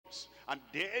And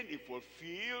then he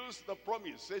fulfills the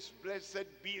promise. Says, blessed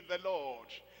be the Lord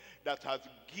that hath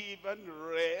given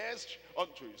rest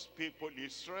unto his people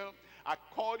Israel,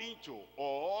 according to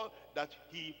all that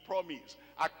he promised.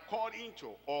 According to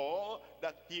all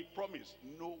that he promised.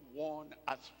 No one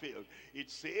has failed. It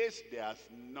says there has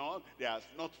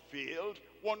not failed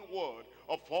one word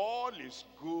of all his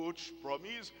good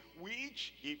promise,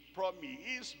 which he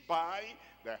promised by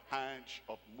the hand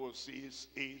of Moses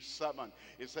his servant.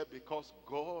 He said, because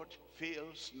God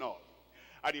fails not.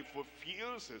 And he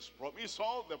fulfills his promise,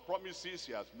 all the promises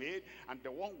he has made, and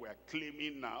the one we're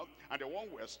claiming now, and the one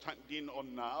we're standing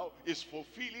on now, is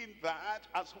fulfilling that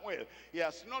as well. He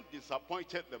has not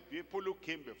disappointed the people who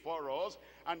came before us,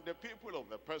 and the people of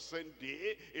the present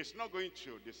day is not going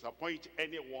to disappoint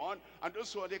anyone. And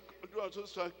those who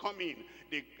are coming,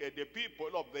 the people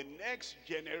of the next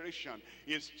generation,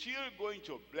 is still going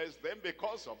to bless them.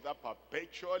 Because of that,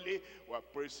 perpetually we're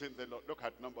praising the Lord. Look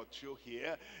at number 2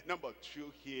 here. Number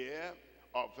 2 here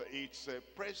of its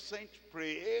present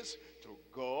praise to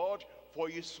God for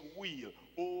his will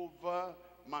over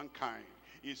mankind.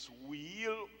 His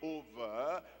will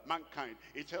over mankind.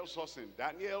 It tells us in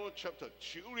Daniel chapter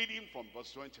 2, reading from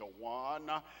verse 21,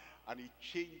 and he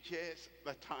changes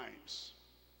the times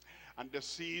and the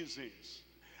seasons,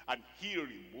 and he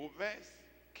removeth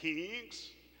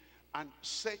kings and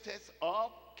setteth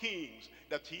up kings.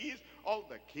 That is, all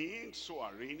the kings who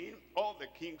are reigning, all the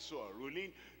kings who are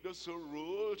ruling, those who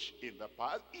ruled in the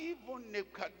past, even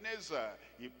Nebuchadnezzar,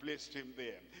 he placed him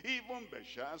there. Even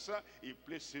Belshazzar, he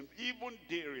placed him. Even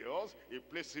Darius, he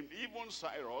placed him. Even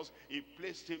Cyrus, he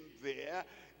placed him there.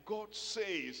 God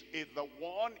says is the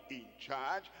one in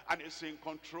charge and is in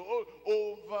control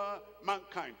over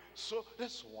mankind. So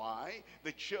that's why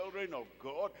the children of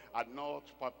God are not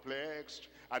perplexed,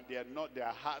 and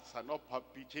their hearts are not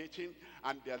palpitating,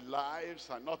 and their lives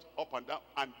are not up and down,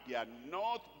 and they are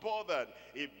not bothered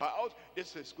about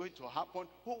this is going to happen.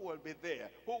 Who will be there?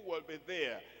 Who will be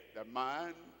there? The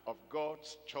man of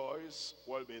God's choice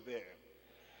will be there.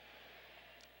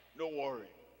 No worry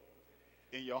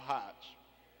in your heart.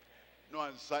 No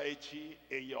anxiety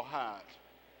in your heart.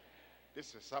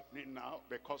 This is happening now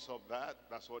because of that.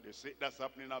 That's what they say. That's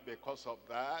happening now because of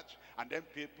that. And then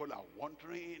people are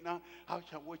wondering, how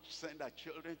shall we send our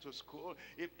children to school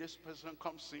if this person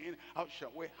comes in? How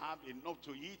shall we have enough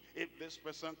to eat if this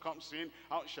person comes in?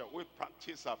 How shall we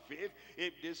practice our faith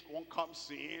if this one comes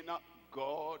in?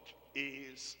 God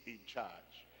is in charge.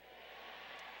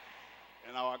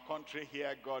 In our country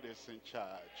here, God is in charge.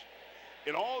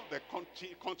 In all the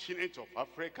continent of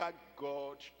Africa,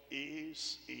 God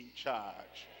is in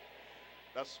charge.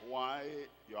 That's why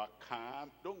you are calm.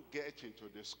 Don't get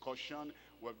into discussion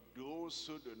with those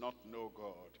who do not know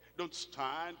God. Don't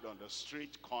stand on the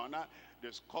street corner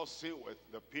discussing with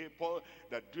the people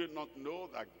that do not know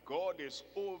that God is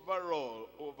overall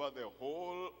over the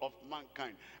whole of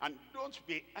mankind. And don't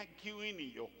be arguing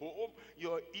in your home.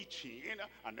 You're eating,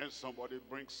 and then somebody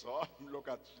brings up, look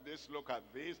at this,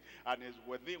 and it's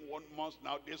within 1 month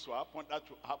now, this will happen, that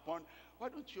will happen. Why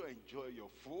don't you enjoy your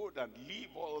food and leave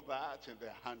all that in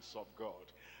the hands of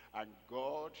God? And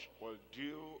God will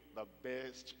do the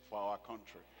best for our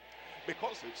country.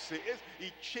 Because it says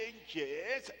he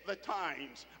changes the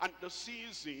times and the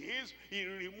seasons. He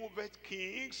removeth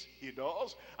kings, he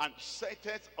does, and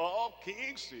setteth up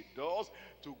kings, he does.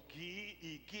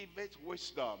 He giveth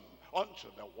wisdom unto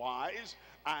the wise,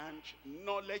 and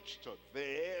knowledge to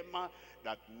them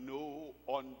that know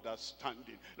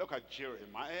understanding. Look at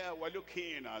Jeremiah. We're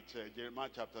looking at Jeremiah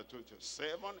chapter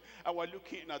 27, and we're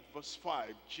looking at verse 5.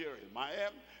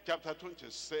 Jeremiah chapter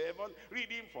 27,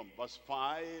 reading from verse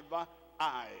 5.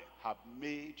 I have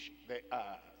made the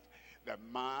earth, the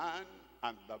man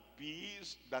and the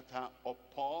beast that are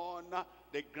upon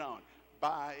the ground,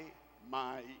 by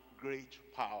my great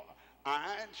power,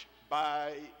 and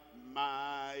by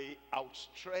my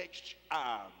outstretched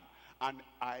arm, and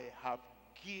I have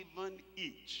given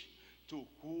each to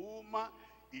whom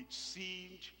it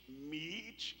seemed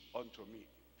meet unto me.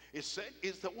 He said,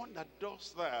 it's the one that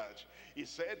does that. He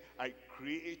said, I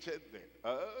created the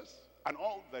earth and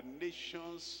all the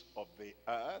nations of the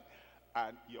earth,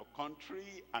 and your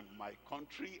country and my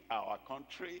country, our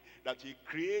country, that he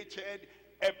created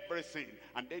everything.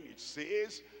 And then it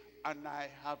says, and I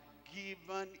have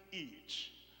given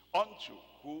each unto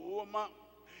whom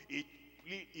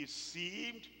it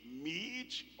seemed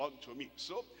meet unto me.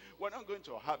 So we're not going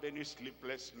to have any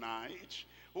sleepless night.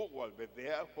 Who will be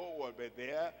there? Who will be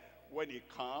there? When he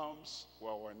comes,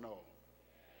 well, we know.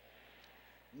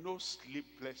 No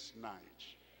sleepless night.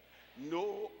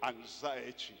 No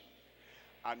anxiety.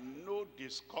 and no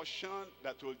discussion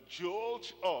that will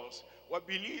jolt us. We're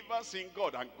believers in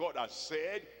God, and God has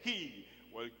said he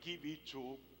will give it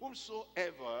to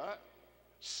whosoever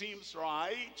seems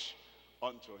right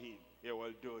unto him. He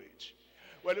will do it.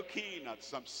 We're looking at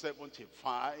Psalm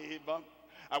 75,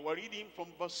 and we're reading from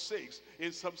verse 6.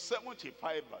 In Psalm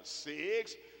 75 verse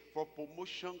 6, for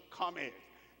promotion cometh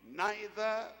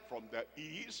neither from the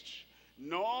east,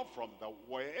 nor from the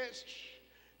west,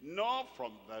 nor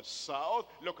from the south.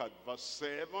 Look at verse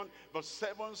 7. Verse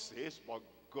 7 says, but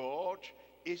God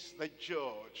is the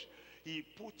judge. He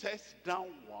putteth down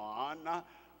one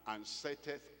and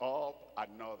setteth up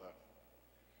another.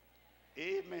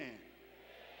 Amen.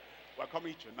 We're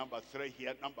coming to number 3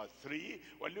 here. Number 3,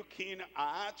 we're looking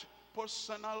at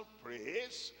personal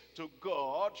praise to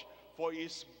God for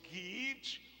his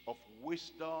gift of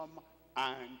wisdom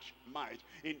and might.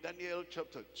 In Daniel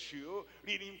chapter 2,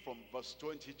 reading from verse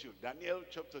 22. Daniel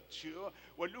chapter 2,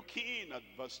 we're looking at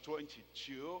verse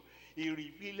 22. He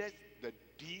revealeth the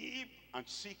deep and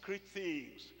secret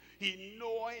things. He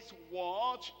knoweth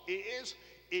what is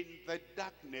in the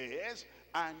darkness,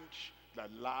 and the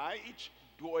light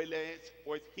dwelleth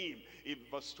with him. In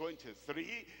verse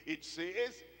 23, it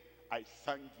says, I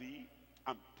thank thee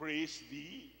and praise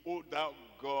thee, O thou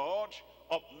God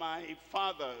of my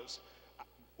fathers,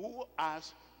 who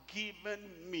has given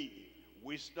me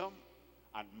wisdom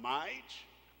and might,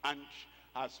 and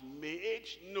has made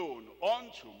known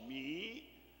unto me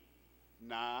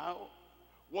now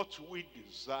what we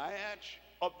desired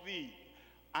of thee,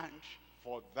 and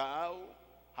for thou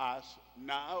hast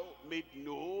now made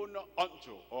known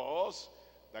unto us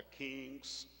the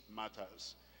king's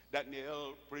matters.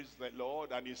 Daniel praised the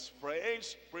Lord, and his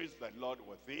friends praised the Lord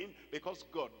with him, because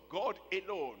God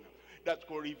alone, that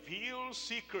could reveal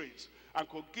secrets and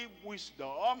could give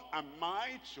wisdom and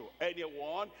might to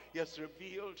anyone, he has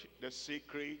revealed the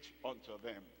secret unto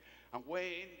them. And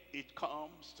when it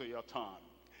comes to your turn,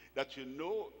 that you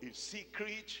know a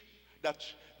secret that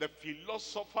the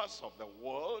philosophers of the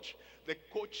world, the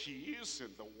coaches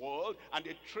in the world, and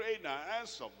the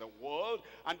trainers of the world,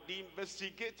 and the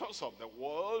investigators of the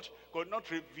world could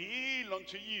not reveal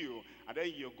unto you, and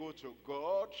then you go to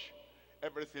God,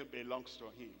 everything belongs to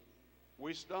him.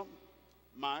 Wisdom,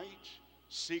 might,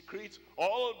 secrets,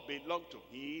 all belong to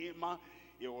him.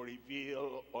 He will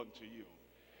reveal unto you.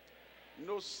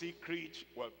 No secret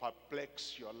will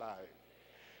perplex your life.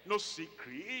 No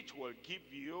secret will give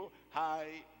you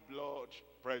high blood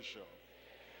pressure.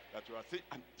 That you are thinking,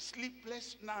 and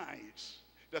sleepless nights,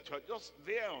 that you are just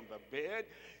there on the bed,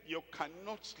 you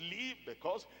cannot sleep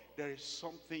because there is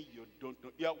something you don't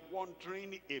know. You are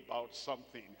wondering about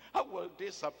something. How will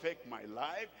this affect my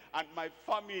life and my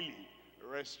family?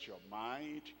 Rest your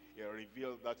mind. He'll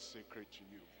reveal that secret to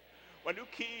you. We're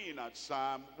looking at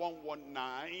Psalm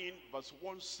 119, verse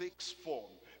 164.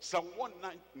 Psalm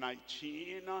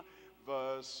 119,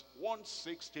 verse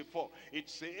 164. It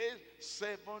says,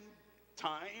 7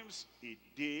 times a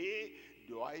day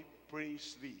do I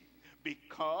praise thee,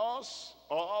 because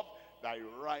of thy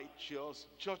righteous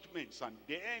judgments. And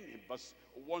then in verse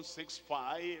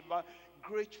 165,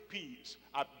 great peace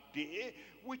have they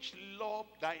which love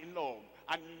thy law,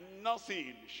 and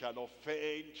nothing shall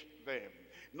offend them.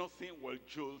 Nothing will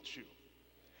jolt you.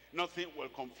 Nothing will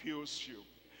confuse you.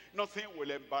 Nothing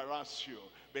will embarrass you,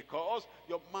 because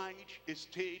your mind is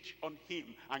stayed on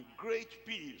him. And great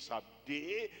peace have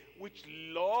they which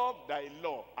love thy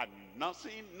law, and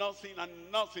nothing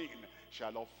and nothing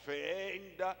shall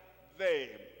offend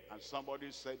them. And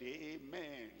somebody said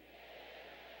amen.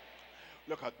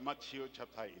 Look at Matthew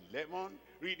chapter 11,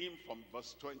 reading from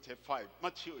verse 25.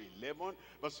 Matthew 11,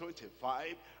 verse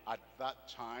 25. At that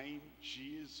time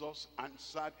Jesus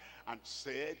answered and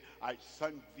said, I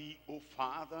thank thee, O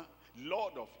Father,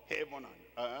 Lord of heaven and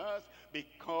earth,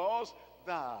 because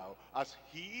thou hast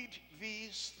hid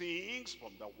these things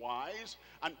from the wise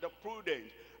and the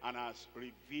prudent, and hast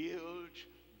revealed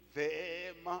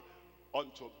them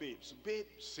unto babes.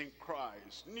 Babes in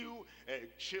Christ, new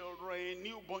children,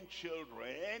 newborn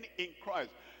children in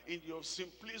Christ. In your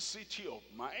simplicity of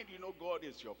mind, you know God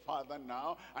is your Father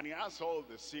now, and he has all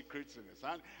the secrets in his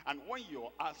hand. And when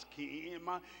you ask him,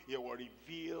 he will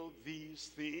reveal these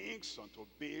things unto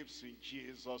babes in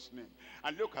Jesus' name.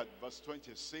 And look at verse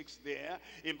 26 there.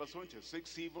 In verse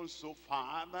 26, even so,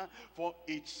 Father, for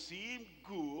it seemed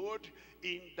good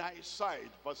in thy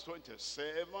sight. Verse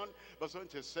 27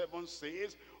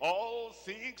 says, all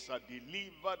things are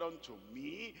delivered unto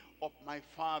me of my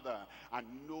Father, and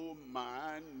no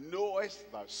man knoweth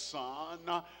the Son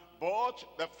but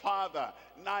the Father.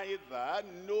 Neither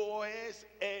knoweth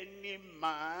any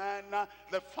man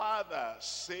the Father,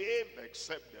 save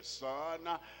except the Son,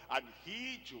 and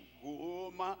he to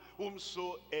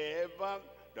whomsoever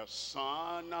the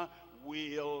Son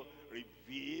will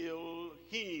reveal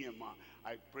him.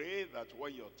 I pray that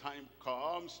when your time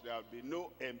comes, there will be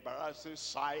no embarrassing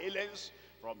silence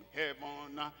from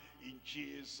heaven in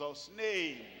Jesus'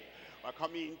 name. We're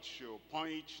coming to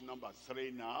point number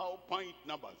 3 now. Point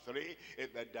number 3 is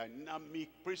the dynamic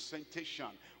presentation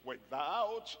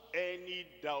without any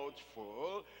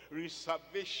doubtful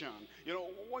reservation. You know,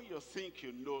 when you think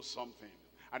you know something,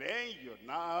 and then you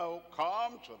now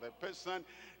come to the person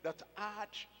that had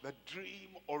the dream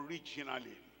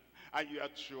originally, and you are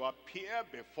to appear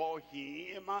before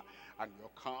him, and you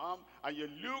come and you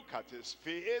look at his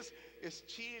face, he's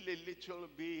still a little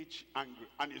bit angry,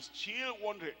 and he's still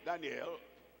wondering, Daniel,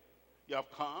 you have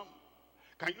come,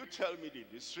 can you tell me the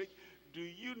district? Do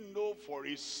you know for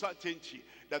a certainty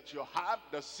that you have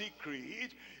the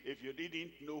secret? If you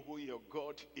didn't know who your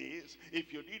God is,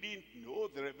 if you didn't know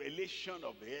the revelation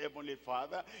of the Heavenly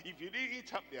Father, if you didn't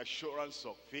have the assurance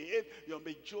of faith, you'll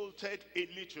be jolted a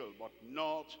little, but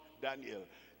not Daniel.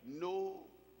 No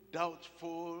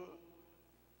doubtful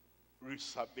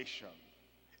reservation.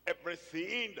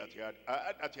 Everything that he had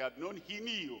heard, that he had known, he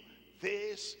knew.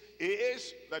 This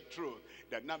is the truth.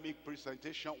 Dynamic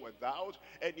presentation without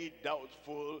any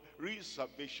doubtful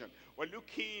reservation. We're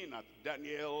looking at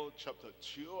Daniel chapter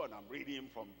 2, and I'm reading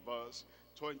from verse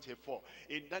 24.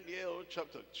 In Daniel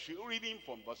chapter 2, reading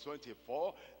from verse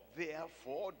 24,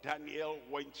 therefore Daniel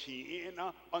went in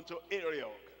unto Arioch,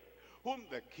 whom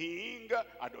the king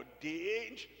had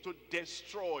ordained to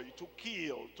destroy, to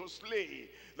kill, to slay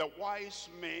the wise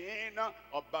men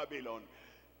of Babylon.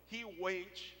 He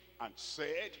went and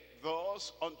said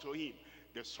thus unto him,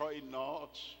 destroy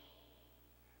not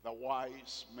the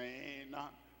wise men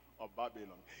of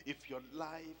Babylon. If your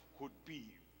life could be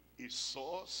a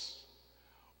source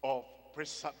of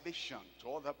preservation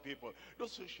to other people,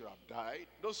 those who should have died,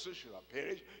 those who should have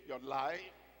perished, your life,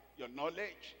 your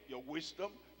knowledge, your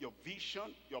wisdom, your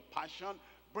vision, your passion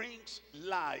brings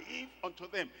life unto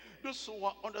them. Those who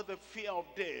are under the fear of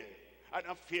death, and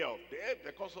a fear of death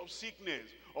because of sickness,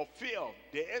 or fear of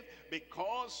death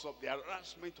because of the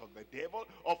harassment of the devil,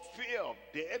 or fear of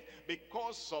death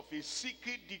because of a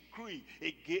secret decree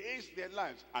against their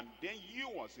lives. And then you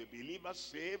as a believer,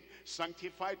 saved,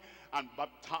 sanctified, and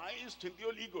baptized in the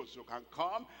Holy Ghost, you can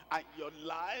come and your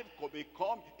life could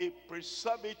become a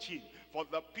preservative for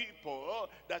the people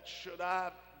that should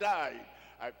have died.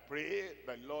 I pray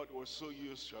the Lord will so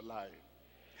use your life.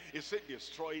 He said,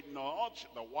 destroy not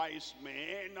the wise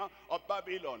men of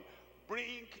Babylon.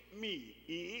 Bring me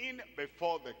in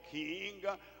before the king,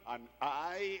 and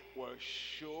I will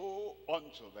show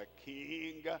unto the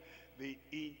king the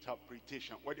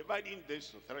interpretation. We're dividing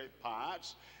this to 3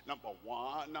 parts. Number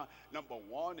one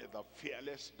is the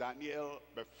fearless Daniel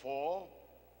before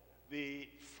the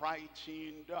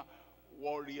frightened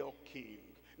warrior king.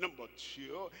 Number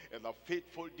 2 is the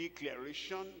faithful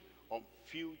declaration on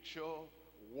future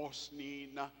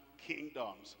worsening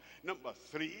kingdoms. Number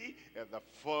 3 is the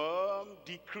firm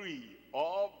decree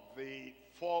of the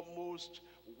foremost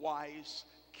wise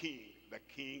king, the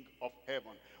King of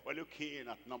heaven. We're looking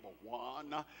at number 1.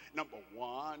 Number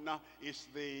 1 is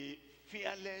the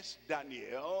fearless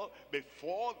Daniel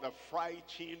before the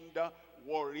frightened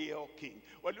warrior king.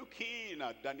 We're looking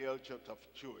at Daniel chapter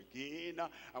 2 again,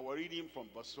 and we're reading from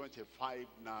verse 25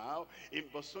 now. In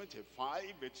verse 25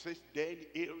 it says, then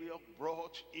Arioch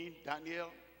brought in Daniel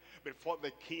before the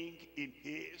king in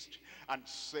haste, and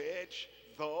said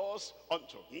thus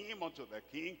unto him, unto the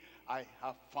king, I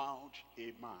have found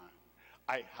a man.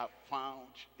 I have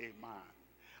found a man.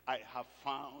 I have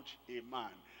found a man.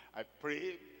 I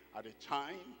pray at a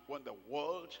time when the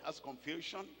world has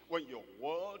confusion, when your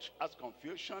world has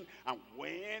confusion, and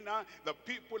when the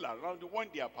people around you, when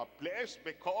they are perplexed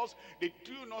because they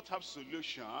do not have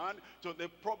solution to the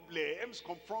problems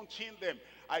confronting them,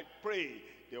 I pray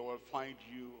they will find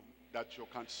you, that you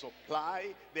can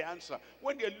supply the answer.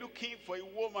 When they're looking for a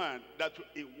woman,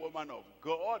 a woman of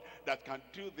God that can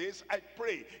do this, I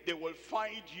pray they will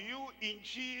find you in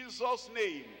Jesus'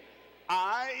 name.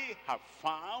 I have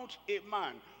found a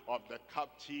man of the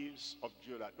captives of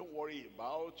Judah. Don't worry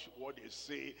about what they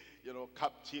say, you know,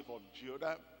 captive of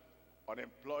Judah,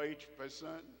 unemployed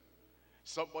person,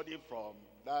 somebody from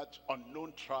that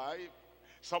unknown tribe,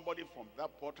 somebody from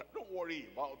that portal. Don't worry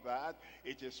about that.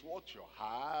 It is what you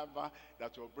have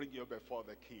that will bring you before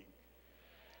the king.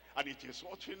 And it is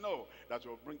what you know that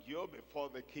will bring you before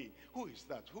the king. Who is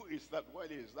that? Who is that? Well,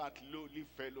 is that lowly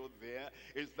fellow there?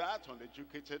 Is that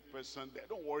uneducated person there?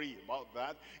 Don't worry about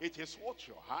that. It is what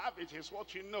you have. It is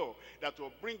what you know that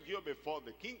will bring you before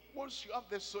the king. Once you have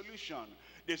the solution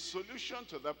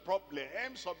to the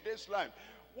problems of this life,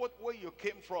 where you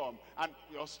came from, and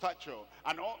your stature,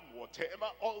 and all whatever,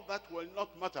 all that will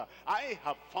not matter. I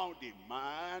have found a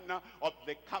man of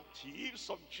the captives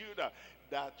of Judah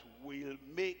that will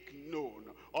make known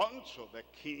unto the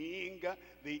king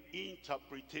the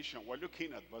interpretation. We're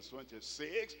looking at verse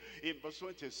 26. In verse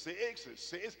 26 it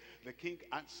says, the king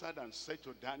answered and said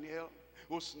to Daniel,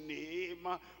 whose name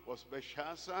was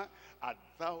Belshazzar, art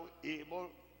thou able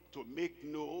to make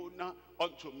known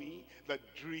unto me the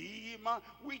dream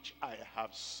which I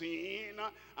have seen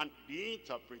and the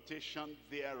interpretation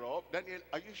thereof? Daniel,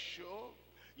 are you sure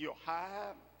you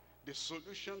have the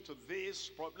solution to this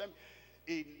problem?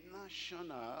 A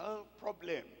national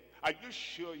problem. Are you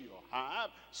sure you have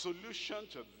solution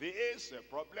to this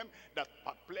problem that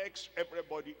perplexed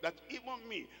everybody, that even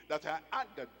me, that I had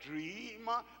the dream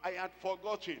I had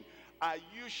forgotten? Are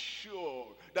you sure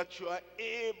that you are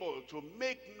able to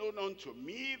make known unto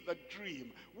me the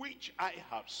dream which I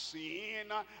have seen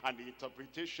and the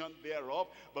interpretation thereof?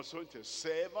 Verse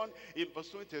 27. In verse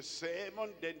 27,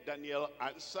 then Daniel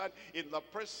answered in the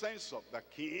presence of the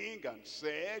king and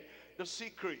said, the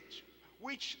secret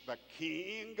which the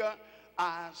king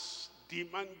has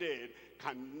demanded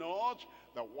cannot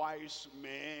the wise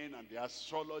men and the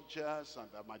astrologers and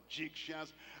the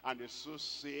magicians and the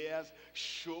soothsayers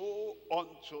show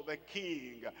unto the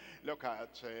king. Look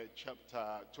at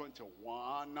chapter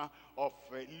 21 of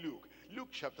Luke. Luke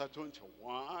chapter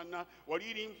 21, we're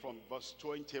reading from verse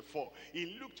 24.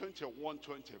 In Luke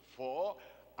 21:24,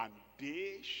 and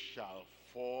they shall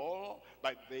fall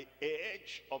by the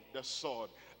edge of the sword,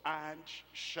 and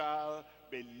shall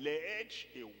be led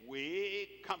away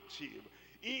captive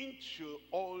into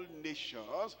all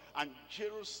nations, and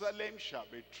Jerusalem shall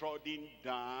be trodden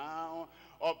down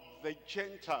of the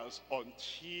Gentiles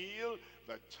until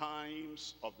the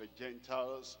times of the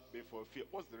Gentiles be fulfilled.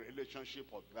 What's the relationship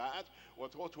of that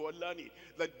with what we're learning?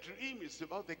 The dream is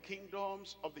about the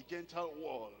kingdoms of the Gentile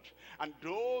world. And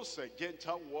those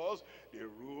Gentile worlds, they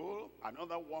rule.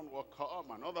 Another one will come,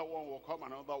 another one will come,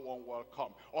 another one will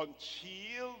come,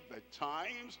 until the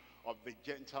times of the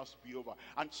Gentiles be over.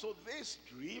 And so this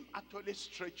dream actually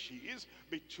stretches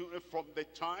from the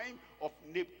time of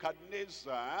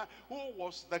Nebuchadnezzar, who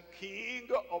was the king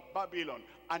of Babylon,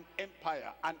 an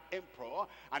empire, an emperor,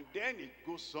 and then it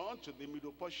goes on to the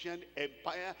Medo-Persian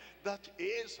Empire. That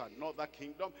is another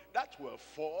kingdom that will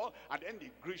fall, and then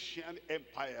the Grecian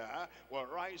Empire will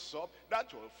rise up.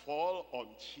 That will fall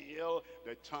until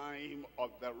the time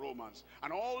of the Romans.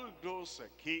 And all those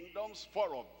kingdoms,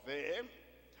 4 of them,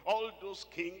 all those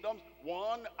kingdoms,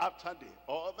 one after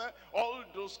the other, all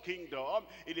those kingdoms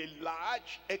in a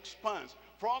large expanse,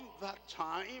 from that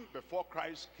time before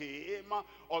Christ came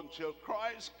until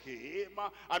Christ came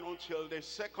and until the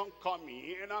second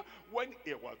coming, when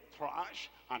he will thrash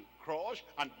and crush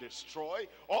and destroy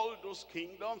all those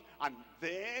kingdoms, and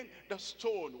then the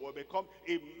stone will become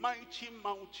a mighty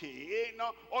mountain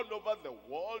all over the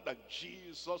world, and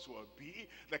Jesus will be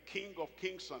the King of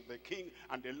kings and the King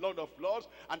and the Lord of lords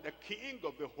and the King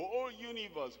of the whole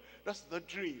universe. That's the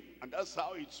dream, and that's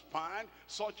how it spanned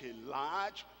such a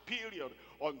large period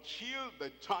until the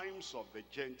times of the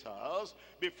Gentiles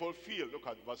be fulfilled. Look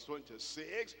at verse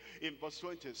 26. In verse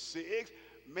 26,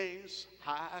 men's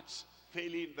hearts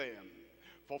failing them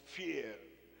for fear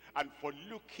and for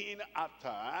looking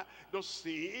after those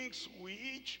things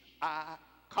which are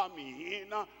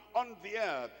coming on the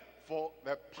earth, for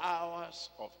the powers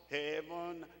of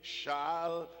heaven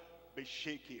shall be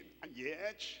shaken. And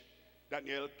yet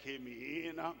Daniel came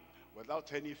in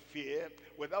without any fear,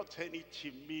 without any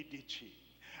timidity,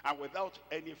 and without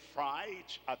any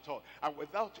fright at all, and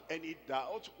without any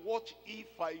doubt. What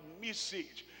if I miss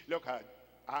it? Look at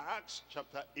Acts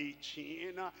chapter 18,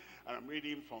 and I'm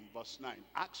reading from verse 9.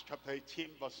 Acts chapter 18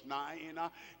 verse 9.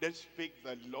 Then spake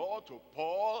the Lord to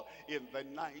Paul in the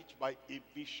night by a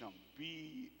vision.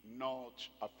 Be not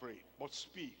afraid, but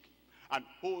speak, and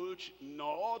hold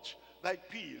not thy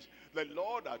peace. The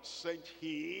Lord had sent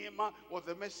him with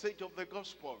the message of the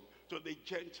gospel to the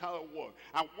Gentile world.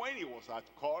 And when he was at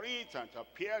Corinth and it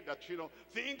appeared that,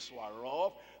 things were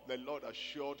rough, the Lord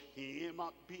assured him,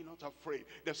 be not afraid.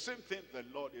 The same thing the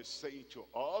Lord is saying to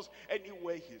us,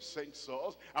 anywhere he sends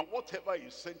us, and whatever he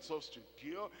sends us to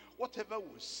do, whatever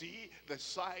we see, the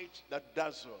sight that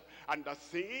dazzle, and the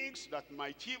things that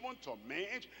might even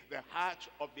torment the heart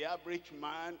of the average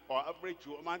man or average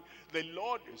woman, the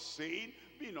Lord is saying,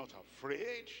 be not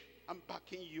afraid, I'm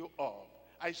backing you up.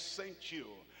 I sent you,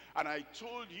 and I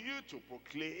told you to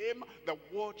proclaim the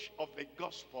word of the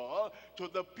gospel to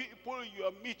the people you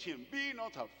are meeting. Be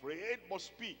not afraid, but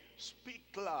speak. Speak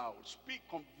loud, speak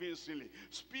convincingly,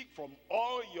 speak from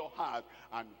all your heart,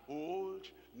 and hold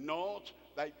not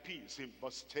thy peace. In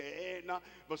verse 10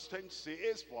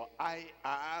 says, for I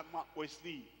am with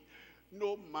thee.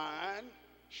 No man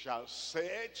shall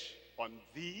set on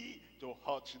thee to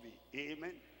hurt thee.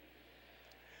 Amen.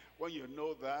 When you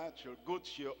know that, you'll go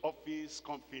to your office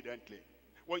confidently.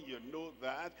 When you know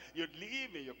that, you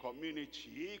live in your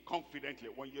community confidently.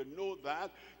 When you know that,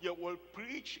 you will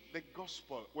preach the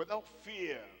gospel without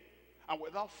fear and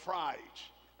without fright,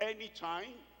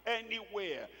 anytime,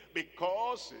 anywhere,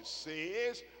 because it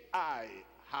says, I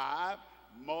have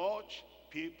much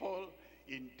people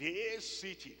in this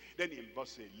city. Then in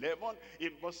verse 11,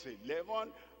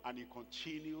 and he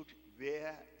continued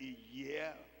there a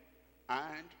year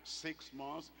and 6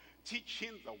 months,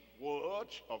 teaching the word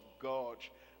of God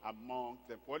among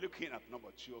them. We're looking at number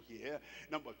two here.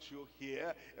 Number two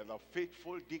here is a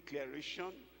faithful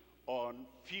declaration on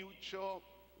future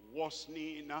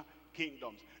worsening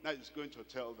kingdoms. Now he's going to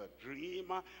tell the dream,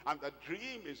 and the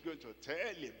dream is going to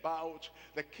tell about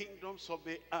the kingdoms of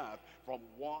the earth, from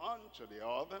one to the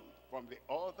other, from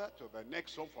the other to the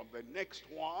next one, from the next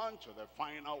one to the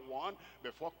final one,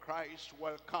 before Christ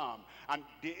will come. And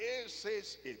this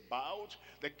is about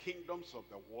the kingdoms of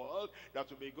the world that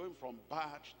will be going from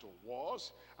bad to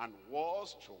worse, and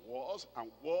worse to worse,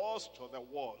 and worse to the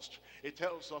worst. It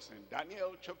tells us in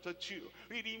Daniel chapter 2,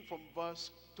 reading from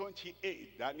verse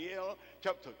 28. Daniel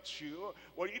chapter 2,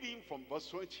 we're reading from verse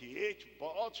 28.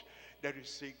 But there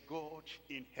is a God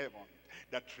in heaven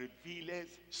that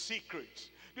revealeth secrets.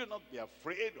 Do not be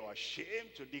afraid or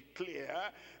ashamed to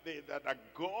declare that a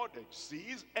God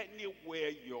exists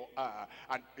anywhere you are.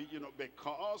 And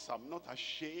because I'm not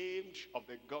ashamed of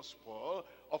the gospel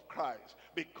of Christ,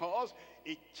 because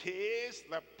it is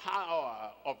the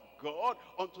power of God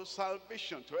unto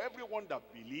salvation to everyone that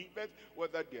believeth,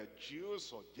 whether they're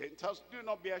Jews or Gentiles. Do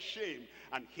not be ashamed.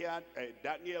 And here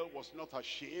Daniel was not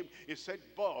ashamed. He said,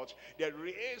 but there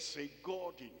is a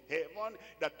God in heaven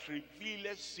that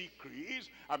revealeth secrets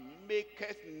and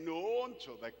maketh known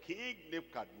to the king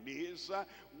Nebuchadnezzar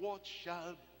what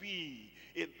shall be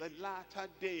in the latter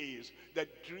days. The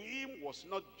dream was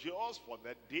not just for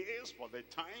the days, for the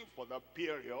time, for the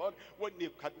period when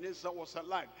Nebuchadnezzar was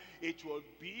alive. It will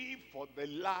be for the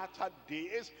latter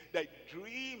days. The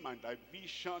dream and the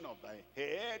vision of thy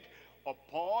head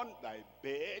upon thy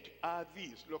bed are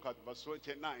these. Look at verse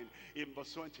 29. In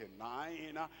verse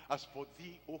 29, as for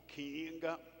thee, O king,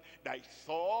 thy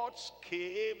thoughts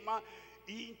came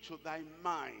into thy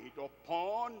mind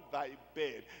upon thy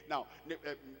bed. Now,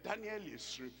 Daniel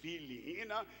is revealing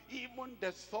even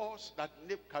the thoughts that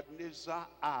Nebuchadnezzar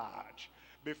had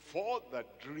before the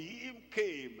dream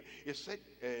came. He said,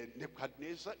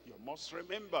 Nebuchadnezzar, you must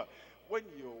remember, when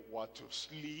you were to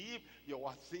sleep, you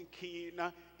were thinking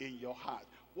in your heart,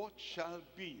 what shall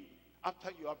be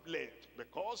after you have left?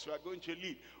 Because you are going to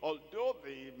live. Although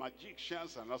the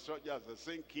magicians and astrologers are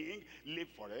saying, king, live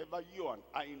forever, you and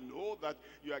I know that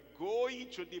you are going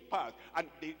to depart. And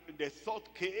the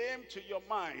thought came to your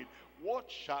mind, what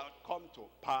shall come to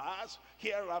pass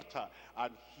hereafter?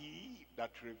 And he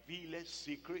that revealeth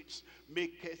secrets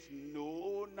maketh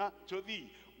known to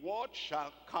thee what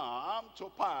shall come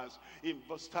to pass. In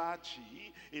verse 30,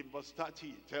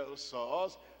 it tells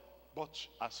us, but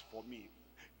as for me,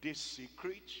 this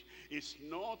secret is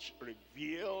not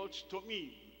revealed to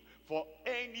me for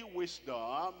any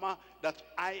wisdom that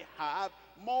I have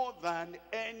more than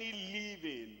any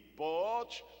living, but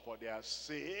for their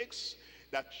sakes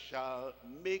that shall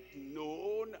make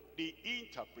known the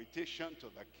interpretation to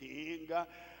the king,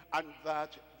 and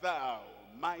that thou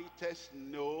mightest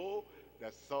know the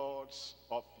thoughts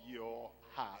of your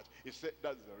heart. He said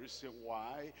that's the reason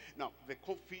why. Now, the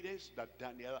confidence that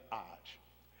Daniel had,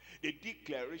 the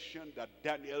declaration that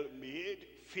Daniel made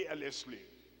fearlessly,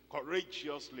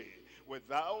 courageously,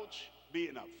 without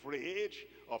being afraid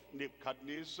of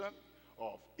Nebuchadnezzar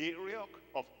of Arioch,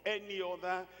 of any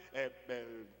other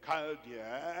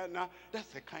Chaldean. That's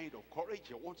the kind of courage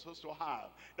he wants us to have.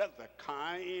 That's the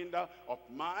kind of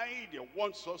mind he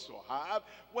wants us to have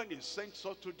when he sends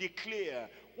us to declare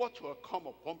what will come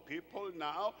upon people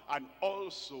now and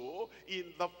also in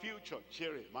the future.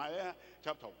 Jeremiah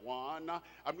chapter 1,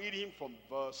 I'm reading from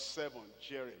verse 7.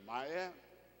 Jeremiah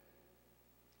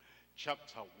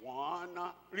chapter 1,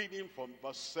 reading from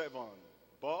verse 7.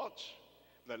 But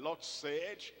the Lord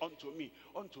said unto me,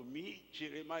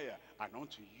 Jeremiah, and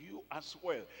unto you as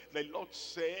well. The Lord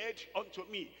said unto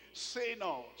me, say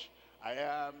not, I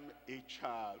am a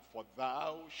child, for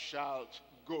thou shalt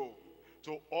go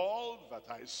to all that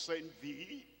I send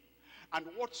thee, and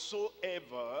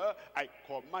whatsoever I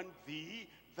command thee,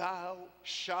 thou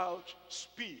shalt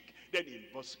speak. Then in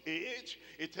verse 8,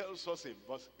 it tells us in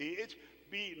verse 8,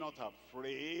 be not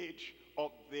afraid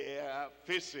of their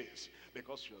faces,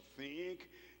 because you think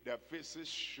their faces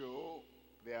show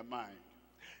their mind.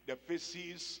 Their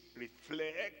faces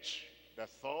reflect the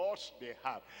thoughts they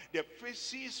have. Their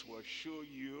faces will show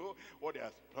you what they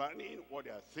are planning, what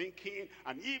they are thinking,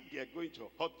 and if they are going to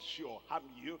hurt you or harm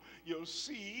you, you'll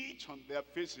see it on their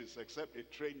faces, except they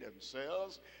train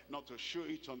themselves not to show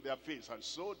it on their face. And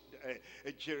so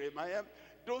Jeremiah,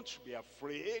 don't be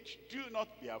afraid, do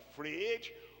not be afraid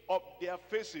of their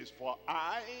faces, for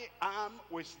I am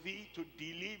with thee to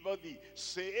deliver thee,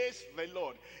 says the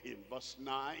Lord. In verse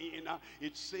 9,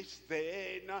 it says,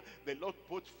 then the Lord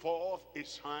put forth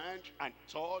his hand and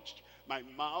touched my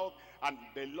mouth, and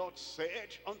the Lord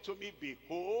said unto me,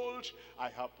 behold, I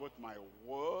have put my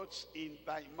words in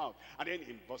thy mouth. And then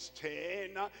in verse 10,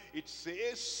 it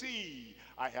says, see,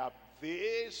 I have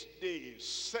this day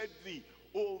set thee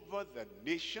over the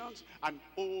nations and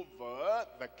over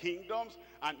the kingdoms,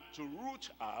 and to root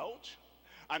out,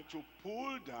 and to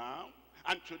pull down,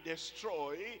 and to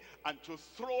destroy, and to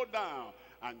throw down,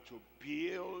 and to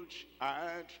build,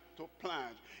 and to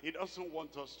plant. He doesn't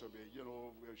want us to be,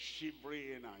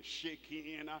 shivering and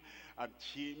shaking and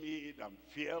timid and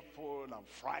fearful and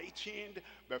frightened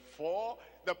before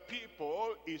the people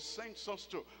he sends us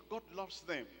to. God loves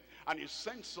them. And he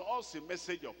sends us a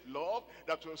message of love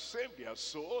that will save their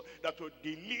soul, that will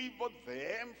deliver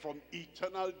them from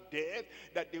eternal death,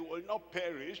 that they will not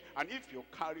perish. And if you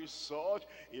carry such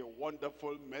a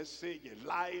wonderful message, a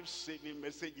life-saving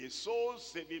message, a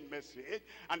soul-saving message,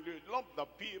 and you love the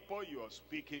people you are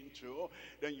speaking to,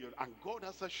 then and God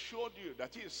has assured you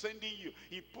that he is sending you.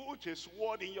 He put his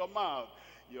word in your mouth.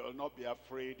 You will not be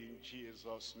afraid in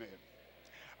Jesus' name.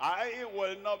 I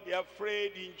will not be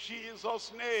afraid in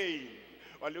Jesus' name.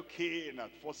 We're looking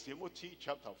at 1 Timothy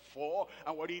chapter 4,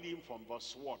 and we're reading from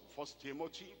verse 1. 1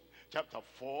 Timothy chapter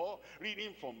 4,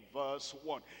 reading from verse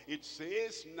 1. It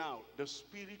says, now the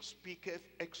Spirit speaketh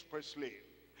expressly,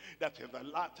 that in the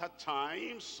latter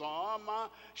times some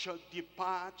shall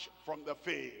depart from the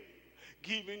faith,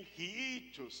 giving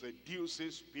heed to seducing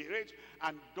spirits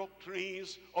and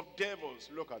doctrines of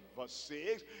devils. Look at verse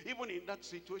 6. Even in that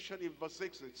situation, in verse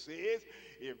 6 it says,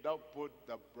 if thou put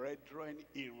the brethren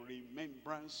in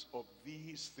remembrance of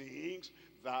these things,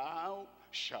 thou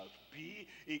shalt be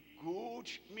a good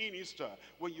minister.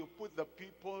 When you put the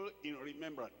people in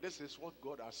remembrance, this is what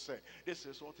God has said. This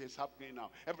is what is happening now.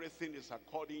 Everything is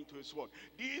according to his word.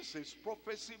 This is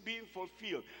prophecy being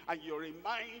fulfilled. And you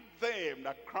remind them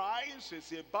that Christ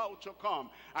is about to come.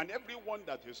 And everyone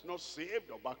that is not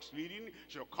saved or backsliding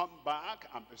shall come back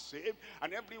and be saved.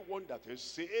 And everyone that is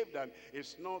saved and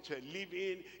is not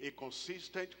living a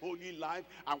consistent holy life,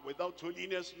 and without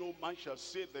holiness no man shall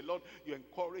save the Lord, you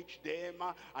encourage them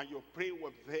and you pray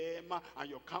with them and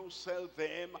you counsel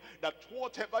them that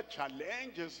whatever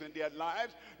challenges in their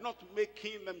lives, not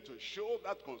making them to show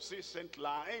that consistent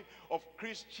life of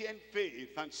Christian faith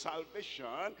and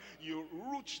salvation, you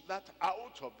root that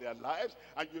out of their lives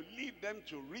and you lead them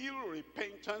to real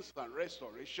repentance and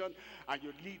restoration, and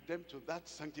you lead them to that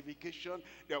sanctification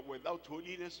that without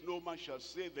holiness no man shall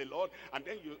save the Lord. And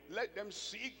then you let them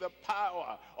seek the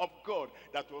power of God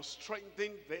that will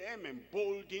strengthen them,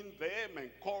 embolden them,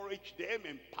 encourage them,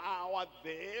 empower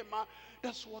them.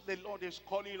 That's what the Lord is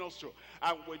calling us to.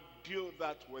 And we do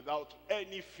that without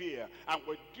any fear. And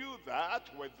we do that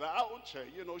without,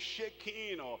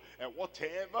 shaking or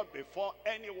whatever before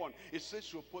anyone. It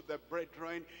says you put the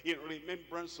brethren in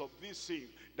remembrance of these things.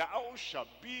 Thou shalt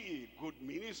be a good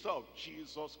minister of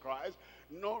Jesus Christ,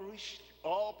 nourished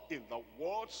up in the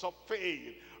words of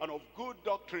faith and of good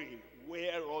doctrine,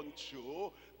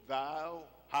 whereunto thou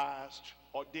hast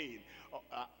ordain,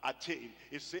 attain.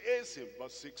 It says in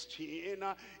verse 16,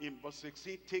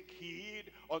 take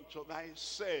heed unto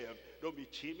thyself. Don't be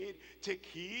timid. Take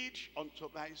heed unto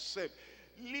thyself.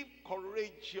 Live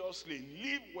courageously,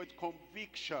 live with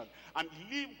conviction, and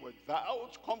live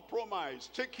without compromise.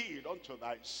 Take heed unto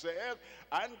thyself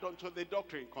and unto the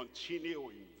doctrine. Continue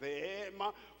in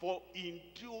them, for in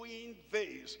doing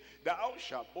this thou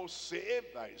shalt both save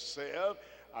thyself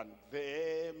and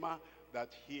them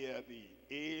that hear thee.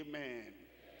 Amen.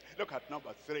 Look at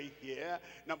number 3 here.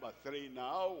 Number 3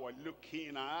 now, we're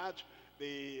looking at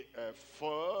the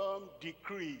firm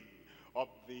decree of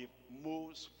the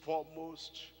most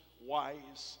foremost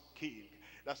wise king.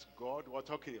 That's God we're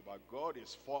talking about. God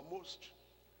is foremost,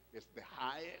 is the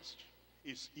highest,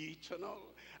 is eternal,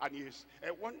 and is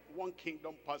when one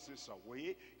kingdom passes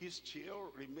away, he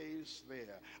still remains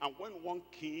there. And when one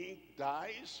king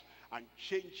dies and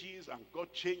changes, and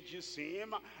God changes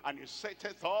him, and he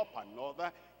setteth up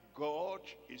another, God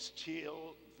is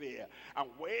still there. And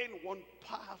when one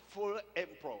powerful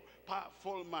emperor,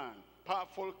 powerful man,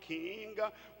 powerful king,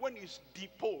 when he's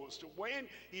deposed, when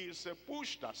he is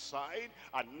pushed aside,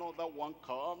 another one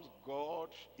comes. God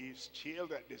is still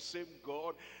there. The same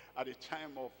God at the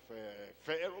time of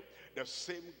Pharaoh, the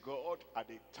same God at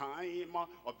the time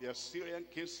of the Assyrian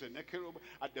king Sennacherib,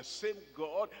 at the same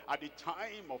God at the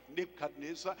time of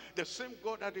Nebuchadnezzar, the same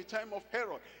God at the time of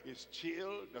Herod, is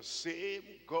still the same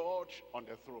God on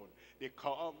the throne. They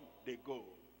come, they go.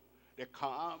 They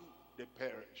come, they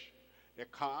perish. They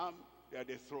come, they are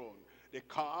dethroned. They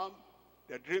come,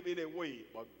 they're driven away.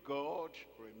 But God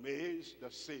remains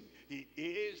the same. He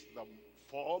is the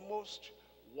foremost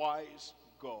wise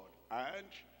God. And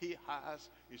he has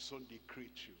his own decree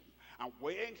too. And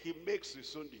when he makes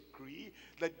his own decree,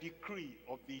 the decree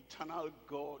of the eternal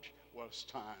God will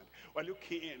stand. We're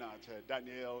looking at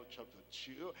Daniel chapter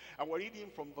 2, and we're reading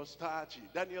from verse 30.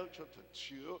 Daniel chapter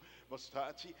 2, verse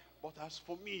 30. But as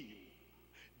for me,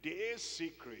 this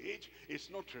secret is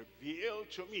not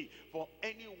revealed to me for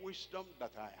any wisdom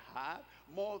that I have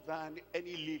more than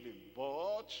any living,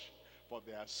 but for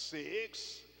their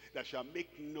sakes that shall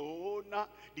make known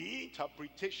the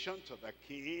interpretation to the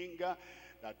king,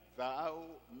 that thou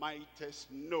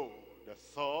mightest know the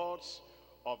thoughts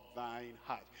of thine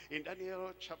heart. In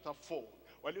Daniel chapter 4,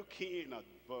 we're looking at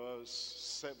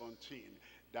verse 17.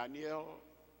 Daniel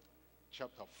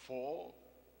chapter 4,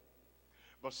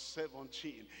 verse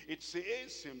 17. It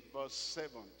says in verse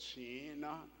 17,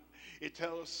 it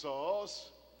tells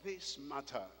us this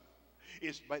matter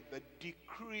is by the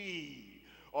decree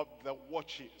of the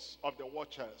watchers,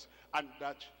 and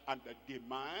the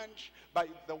demand by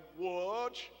the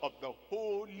word of the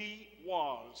holy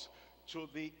ones, to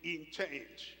the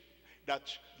intent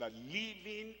that the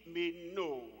living may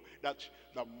know that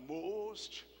the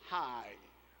Most High,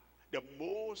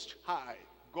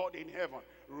 God in heaven,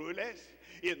 ruleth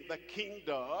in the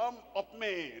kingdom of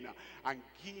men, and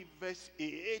giveth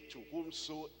it to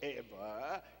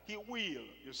whomsoever he will.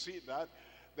 You see that?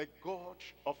 The God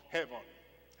of heaven,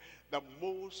 the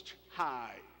Most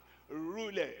High,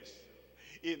 ruleth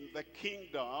in the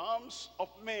kingdoms of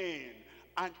men,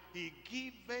 and he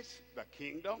giveth the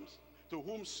kingdoms to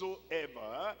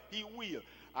whomsoever he will,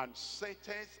 and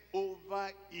setteth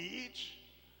over each,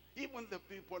 even the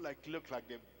people look like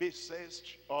the basest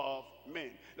of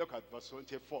men. Look at verse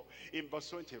 24. In verse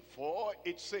 24,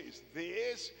 it says,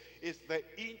 this is the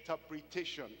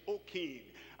interpretation, O king,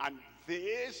 and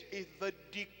this is the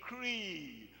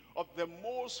decree of the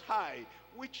Most High,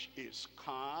 which is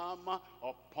come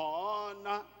upon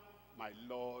my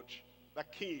Lord the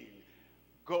King.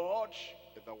 God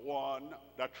is the one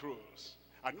that rules,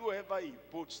 and whoever he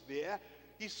puts there,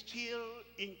 he's still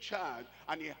in charge,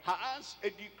 and he has a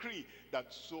decree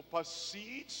that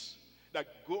supersedes, that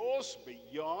goes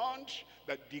beyond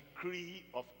the decree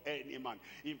of any man.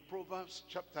 In Proverbs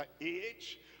chapter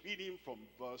 8, reading from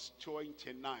verse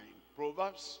 29.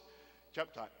 Proverbs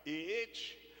chapter 8,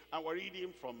 and we're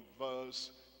reading from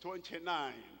verse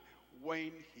 29.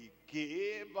 When he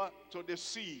gave to the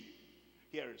sea,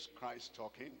 here is Christ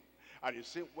talking, and he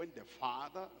said, when the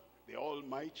Father, the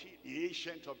Almighty, the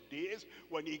Ancient of Days,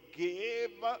 when he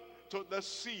gave to the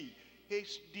sea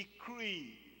his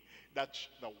decree that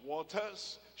the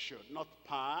waters should not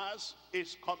pass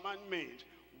his commandment,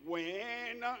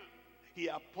 when he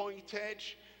appointed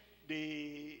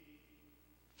the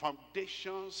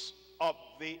foundations of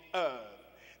the earth.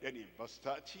 Then in verse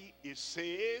 30 it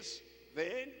says,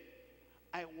 then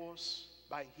I was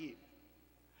by him.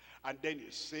 And then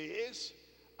it says,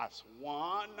 as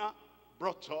one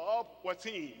brought up with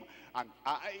him, and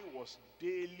I was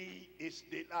daily his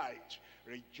delight,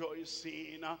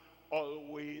 rejoicing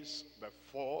always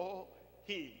before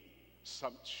him.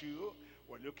 Psalm 2,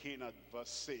 we're looking at verse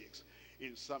 6.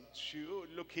 In Psalm 2,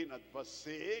 looking at verse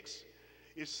 6,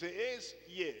 it says,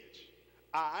 yet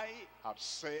I have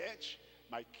set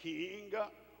my king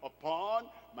upon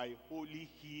my holy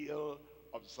hill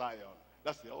of Zion.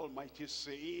 That's the Almighty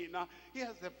saying. He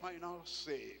has the final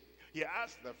say. He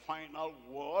has the final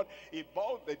word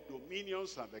about the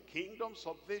dominions and the kingdoms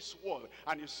of this world.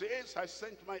 And he says, I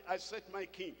set my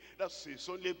king. That's his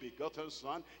only begotten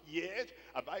son. Yet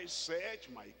have I set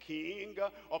my king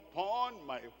upon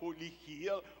my holy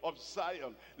hill of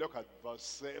Zion. Look at verse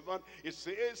 7. It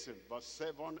says in verse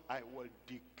 7, I will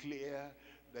declare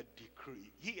the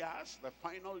decree. He has the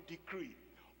final decree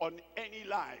on any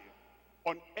life,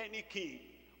 on any king,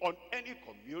 on any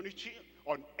community,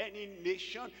 on any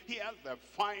nation. He has the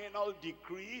final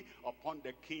decree upon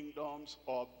the kingdoms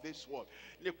of this world.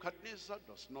 Nebuchadnezzar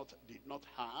did not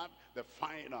have the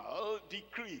final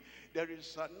decree. There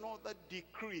is another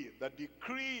decree, the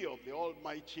decree of the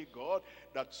Almighty God,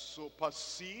 that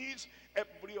supersedes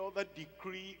every other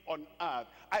decree on earth.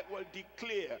 I will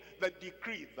declare the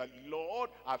decree the Lord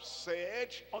hath said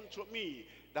unto me,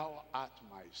 thou art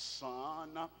my son,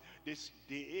 this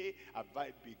day have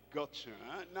I begotten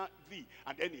thee.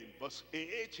 And then in verse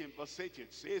 8,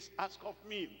 it says, ask of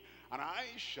me, and I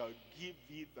shall give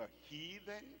thee the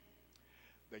heathen,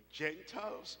 the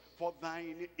Gentiles, for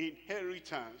thine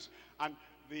inheritance, and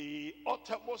the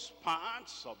uttermost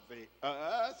parts of the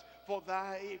earth for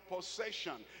thy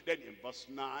possession. Then in verse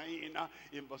 9,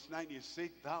 it says,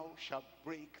 thou shalt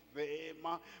break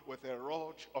them with a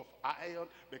rod of iron,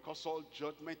 because all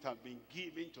judgment has been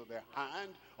given to the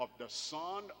hand of the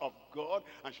Son of God,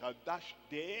 and shall dash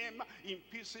them in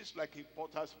pieces like a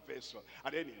potter's vessel.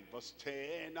 And then in verse 10,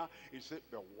 it says,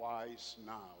 be wise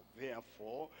now,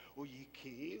 therefore, O ye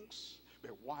kings, be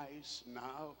wise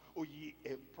now, O ye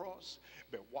emperors,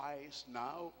 be wise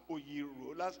now, O ye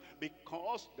rulers,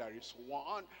 because there is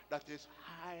one that is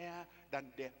higher than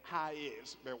the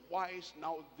highest. Be wise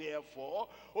now, therefore,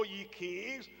 O ye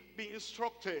kings, be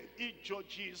instructed, ye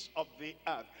judges of the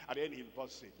earth. And then in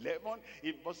verse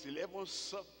 11,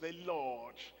 serve the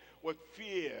Lord with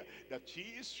fear. That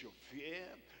is your fear.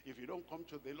 If you don't come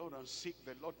to the Lord and seek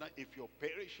the Lord now, if you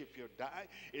perish, if you die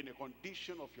in a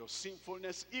condition of your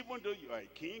sinfulness, even though you are a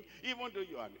king, even though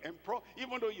you are an emperor,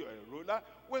 even though you are a ruler,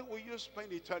 where will you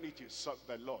spend eternity? Serve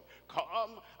the Lord.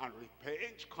 Come and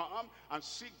repent, come and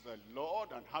seek the Lord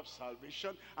and have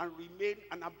salvation, and remain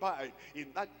and abide in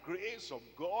that grace of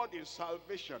God in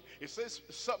salvation. It says,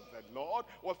 serve the Lord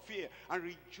with fear and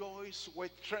rejoice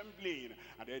with trembling.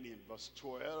 And then in verse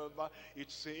 12, it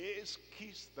says,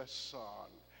 kiss the Son.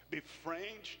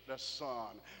 Befriend the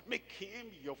Son, make him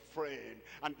your friend,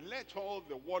 and let all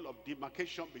the wall of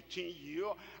demarcation between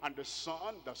you and the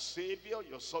Son, the Savior,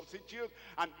 your substitute,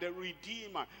 and the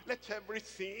Redeemer, let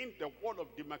everything, the wall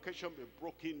of demarcation, be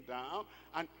broken down,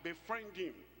 and befriend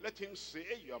him. Let him say,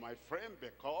 you are my friend,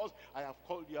 because I have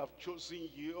called you, I have chosen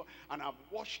you, and I have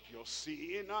washed your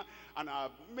sin, and I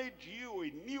have made you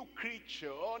a new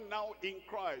creature now in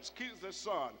Christ. Kiss the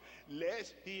Son,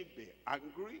 lest he be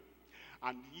angry,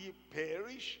 and ye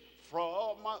perish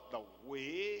from the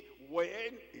way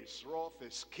when his wrath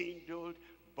is kindled,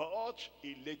 but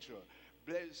a little.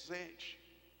 Blessed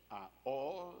are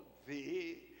all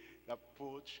they that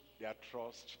put their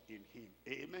trust in him.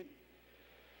 Amen.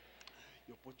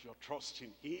 You put your trust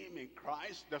in him, in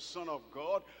Christ, the Son of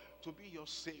God, to be your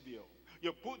Savior.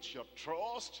 You put your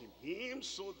trust in him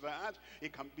so that he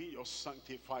can be your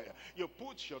sanctifier. You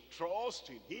put your trust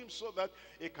in him so that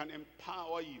he can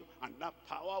empower you. And that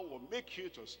power will make you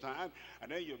to stand.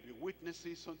 And then you'll be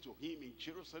witnesses unto him in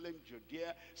Jerusalem,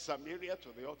 Judea, Samaria, to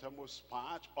the uttermost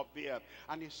part of the earth.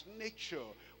 And his nature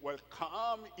will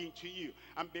come into you.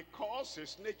 And because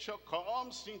his nature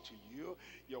comes into you,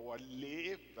 you will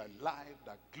live the life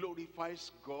that glorifies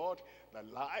God, the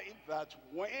life that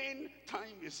when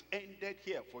time is ended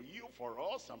here for you, for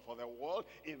us, and for the world,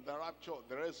 in the rapture,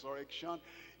 the resurrection,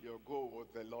 you'll go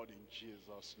with the Lord in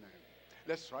Jesus' name.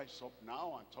 Let's rise up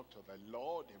now and talk to the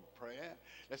Lord in prayer.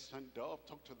 Let's stand up,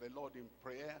 talk to the Lord in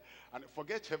prayer, and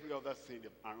forget every other thing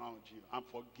around you. And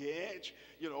forget,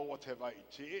 whatever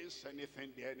it is,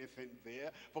 anything there.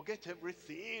 Forget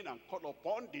everything and call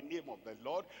upon the name of the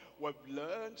Lord. We've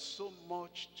learned so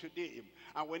much today,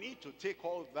 and we need to take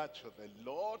all that to the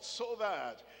Lord so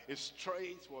that his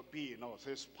strength will be in us,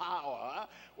 his power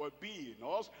will be in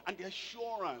us, and the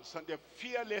assurance and the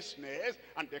fearlessness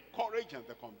and the courage and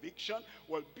the conviction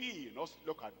will be in us.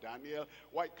 Look at Daniel.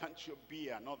 Why can't you be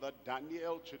another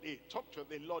Daniel today? Talk to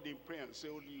the Lord in prayer and say,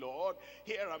 oh Lord,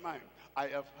 here am I. I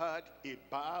have heard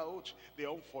about the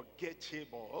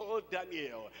unforgettable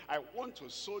Daniel. I want to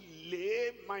so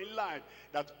live my life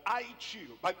that I too,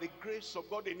 by the grace of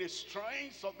God, in the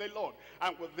strength of the Lord,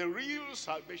 and with the real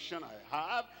salvation I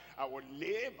have, I will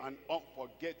live an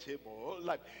unforgettable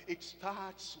life. It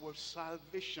starts with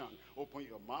salvation. Open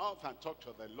your mouth and talk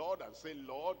to the Lord and say,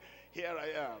 Lord, here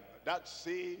I am. That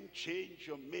same change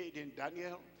you made in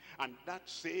Daniel, and that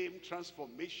same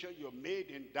transformation you made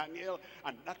in Daniel,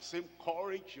 and that same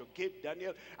courage you gave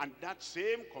Daniel, and that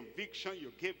same conviction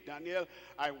you gave Daniel,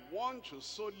 I want to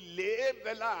so live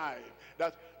the life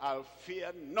that I'll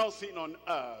fear nothing on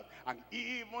earth. And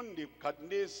even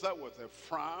Nebuchadnezzar with a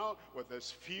frown, with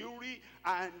his fury,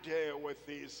 and with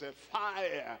his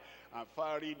fire and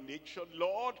fiery nature,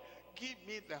 Lord, give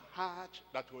me the heart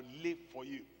that will live for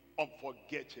you.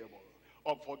 Unforgettable,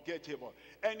 unforgettable.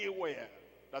 Anywhere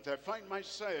that I find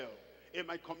myself in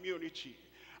my community,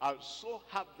 I'll so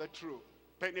have the truth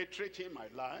penetrating my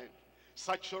life,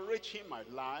 saturating my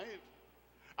life,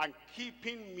 and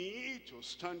keeping me to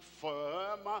stand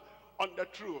firm on the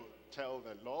truth. Tell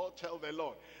the Lord,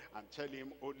 and tell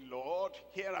him, oh Lord,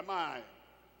 here am I.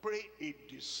 Pray a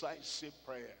decisive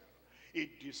prayer. A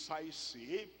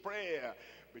decisive prayer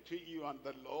between you and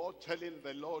the Lord, telling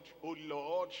the Lord, oh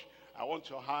Lord, I want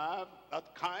to have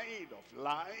that kind of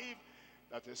life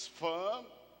that is firm,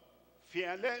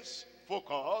 fearless,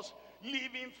 focused,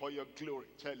 living for your glory.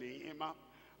 Telling him,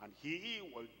 and he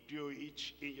will do it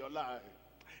in your life.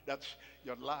 That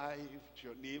your life to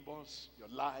your neighbors, your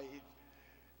life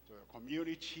to your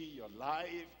community, your life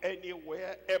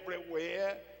anywhere,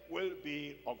 everywhere will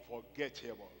be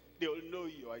unforgettable. They'll know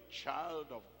you are a child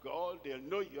of God. They'll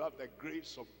know you have the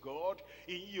grace of God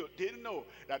in you. They'll know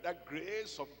that that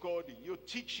grace of God in you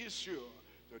teaches you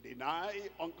to deny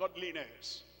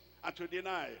ungodliness and to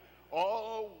deny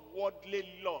all worldly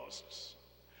lusts,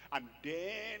 and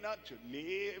then to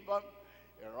live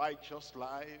a righteous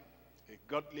life, a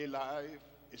godly life,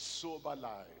 a sober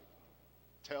life.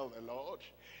 Tell the Lord,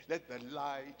 let the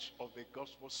light of the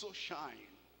gospel so shine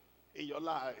in your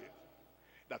life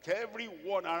that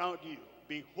everyone around you,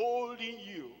 beholding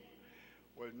you,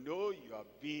 will know you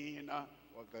have been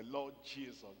of the Lord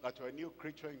Jesus, that you're a new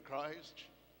creature in Christ,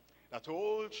 that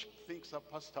old things are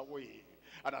passed away,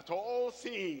 and that all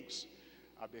things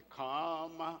have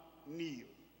become new.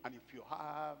 And if you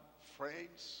have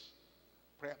friends,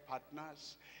 prayer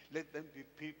partners, let them be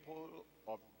people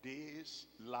of this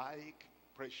like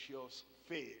precious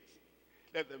faith.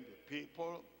 Let them be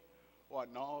people who are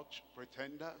not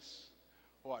pretenders,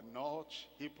 who are not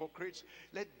hypocrites.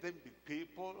 Let them be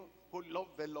people who love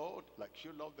the Lord like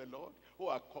you love the Lord, who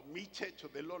are committed to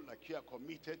the Lord like you are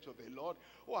committed to the Lord,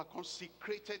 who are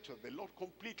consecrated to the Lord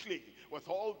completely with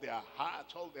all their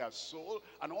heart, all their soul,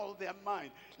 and all their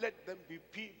mind. Let them be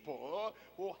people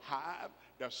who have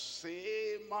the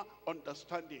same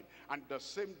understanding and the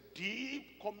same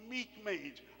deep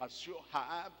commitment as you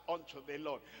have unto the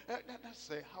Lord.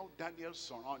 That's how Daniel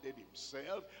surrounded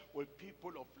himself with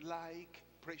people of like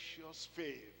precious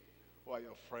faith. Who are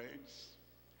your friends?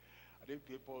 Are they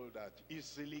people that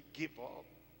easily give up?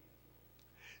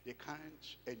 They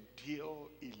can't endure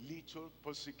a little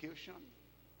persecution.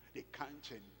 They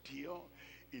can't endure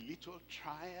a little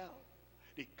trial.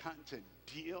 They can't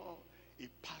endure a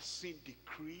passing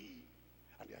decree,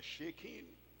 and they are shaking.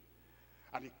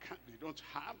 And they don't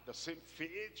have the same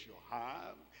faith you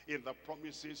have in the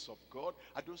promises of God.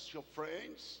 Are those your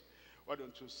friends? Why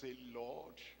don't you say,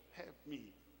 Lord, help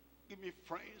me. Give me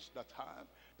friends that have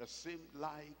the same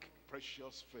like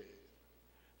precious faith.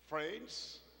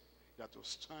 Friends that will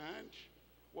stand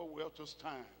where we ought to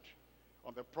stand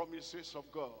on the promises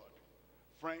of God.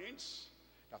 Friends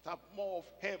that have more of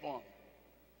heaven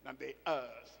than the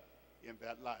earth in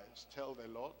their lives. Tell the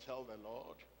Lord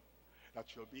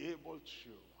that you'll be able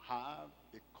to have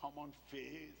a common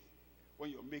faith when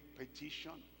you make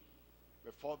petition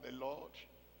before the Lord,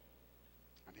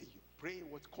 and then you pray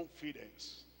with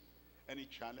confidence. Any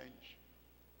challenge,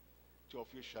 two of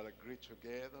you shall agree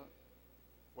together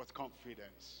with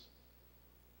confidence.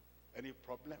 Any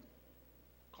problem,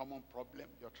 common problem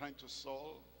you're trying to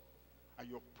solve, and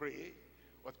you pray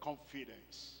with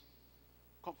confidence.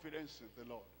 Confidence in the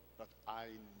Lord, that I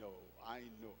know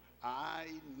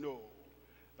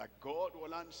that God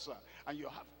will answer. And you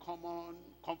have common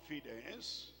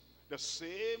confidence, the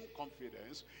same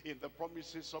confidence in the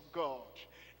promises of God,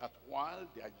 that while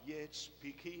they are yet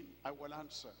speaking, I will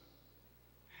answer.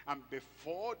 And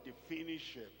before they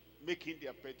finish making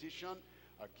their petition,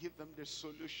 I'll give them the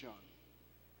solution.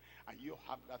 And you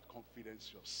have that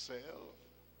confidence yourself.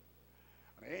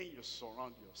 And then you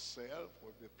surround yourself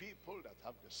with the people that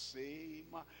have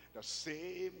the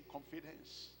same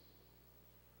confidence.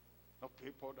 Not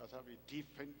people that have a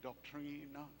different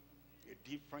doctrine, a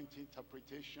different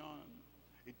interpretation,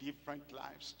 a different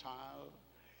lifestyle,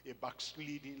 a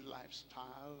backsliding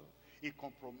lifestyle, a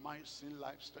compromising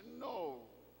lifestyle. No.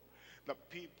 The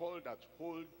people that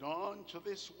hold on to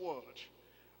this word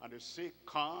and they say,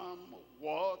 come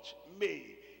what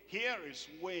may. Here is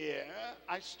where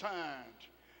I stand.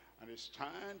 And I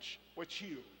stand with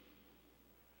you.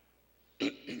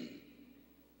 They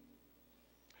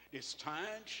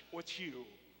stand with you.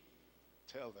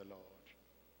 Tell the Lord.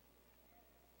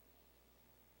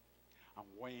 And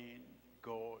when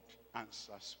God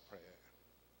answers prayer,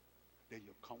 then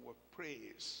you come with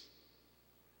praise.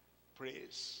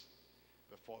 Praise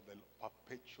before the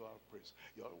perpetual praise.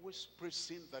 You're always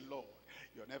praising the Lord.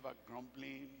 You're never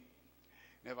grumbling,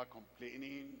 never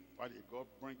complaining. Why did God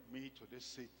bring me to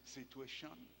this situation?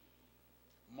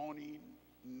 Morning,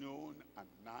 noon, and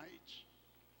night,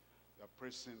 you're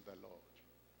praising the Lord.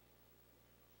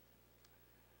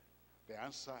 The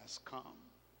answer has come.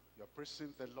 You're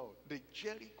praising the Lord. The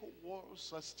Jericho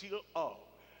walls are still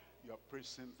up. You're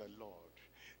praising the Lord.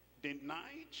 The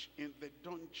night in the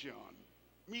dungeon,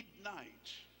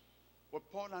 midnight, with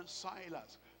Paul and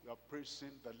Silas, you're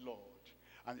praising the Lord.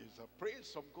 And it's the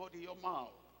praise of God in your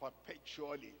mouth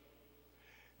perpetually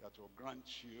that will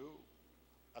grant you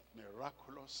that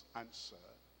miraculous answer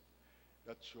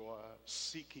that you are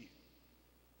seeking.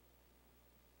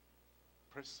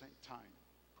 Present time,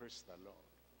 praise the Lord.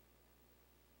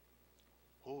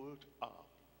 Hold up,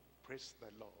 praise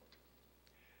the Lord.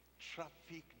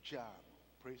 Traffic jam,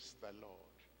 praise the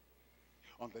Lord.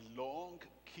 On the long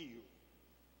queue,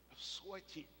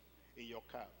 sweating in your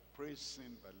car,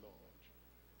 praising the Lord.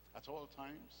 At all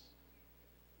times,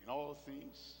 in all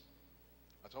things,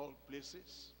 at all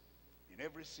places, in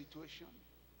every situation,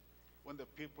 when the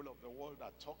people of the world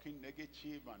are talking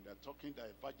negative and they're talking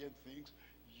divergent things,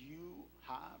 you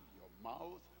have your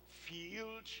mouth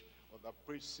filled with the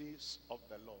praises of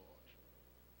the Lord.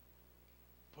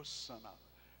 Personal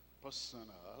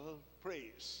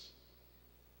praise.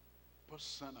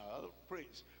 Personal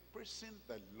praise. Praising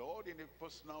the Lord in a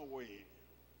personal way.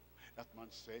 That man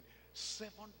said,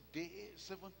 7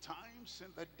 times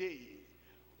in the day,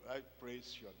 I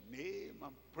praise your name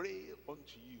and pray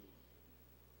unto you.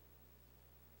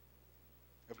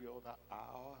 Every other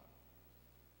hour,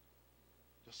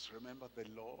 just remember the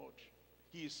Lord.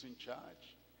 He is in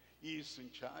charge. He is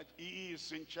in charge. He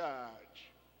is in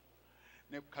charge.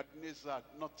 Nebuchadnezzar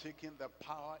not taking the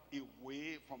power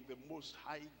away from the Most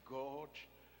High God.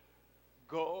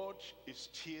 God is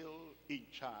still in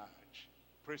charge.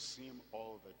 Praise him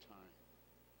all the time.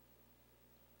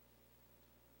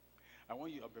 And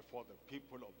when you are before the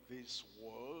people of this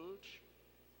world,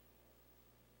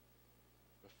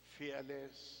 be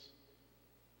fearless,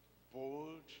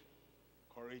 bold,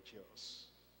 courageous.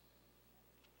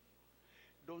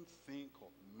 Don't think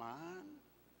of man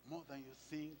more than you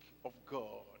think of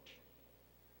God.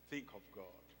 Think of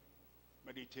God.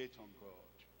 Meditate on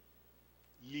God.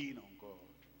 Lean on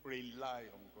God. Rely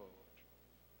on God.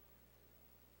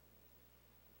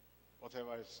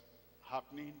 Whatever is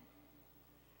happening,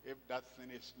 if that thing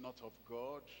is not of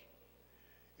God,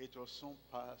 it will soon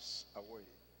pass away.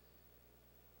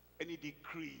 Any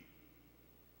decree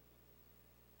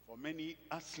from any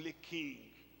earthly king,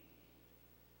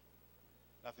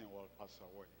 nothing will pass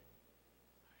away.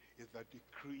 It's the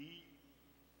decree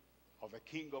of the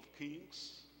King of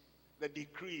Kings, the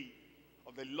decree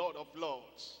of the Lord of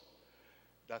Lords,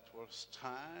 that will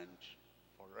stand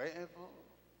forever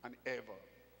and ever.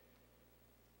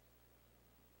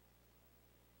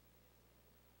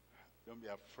 Don't be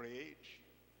afraid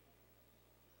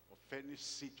of any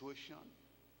situation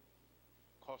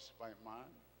caused by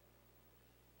man,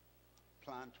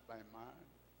 planned by man,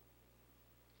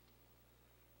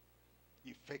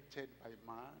 effected by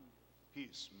man. He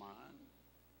is man.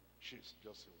 She's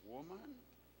just a woman.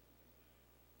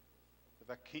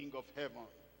 The King of heaven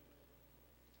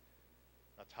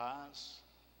that has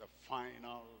the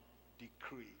final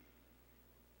decree.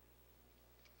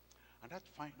 And that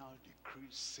final decree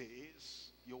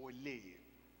says you will live.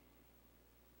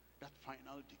 That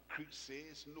final decree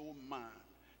says no man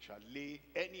shall lay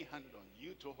any hand on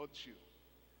you to hurt you.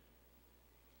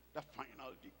 The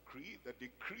final decree, the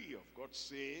decree of God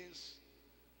says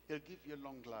he'll give you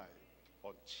long life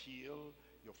until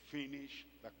you finish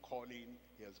the calling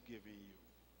he has given you.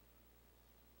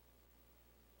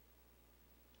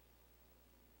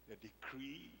 The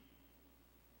decree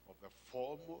of the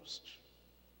foremost,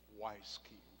 wise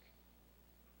king.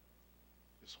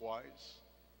 He's wise.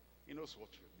 He knows what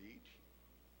you need.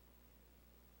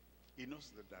 He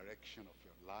knows the direction of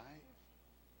your life.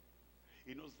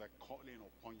 He knows the calling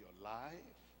upon your life.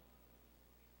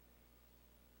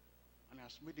 And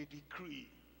has made a decree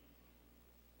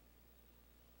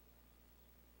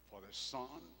for the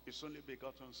Son, his only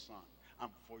begotten Son, and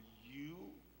for you,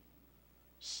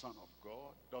 son of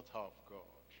God, daughter of God.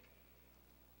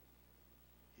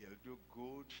 He'll do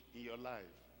good in your life.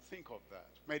 Think of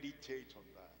that. Meditate on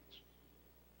that.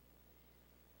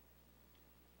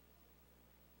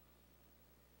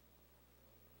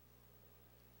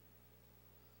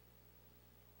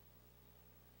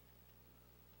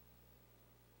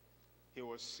 He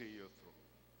will see you through.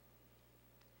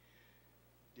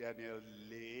 Daniel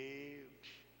lived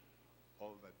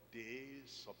all the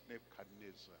days of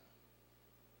Nebuchadnezzar.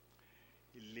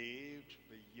 He lived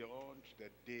beyond the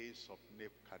days of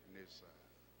Nebuchadnezzar.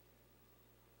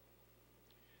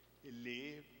 He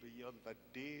lived beyond the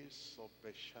days of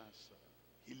Belshazzar.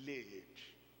 He lived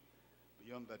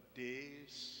beyond the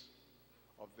days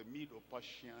of the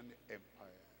Medo-Persian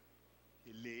Empire.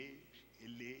 He lived, he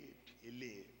lived, he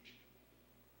lived.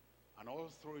 And all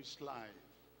through his life,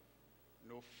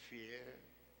 no fear,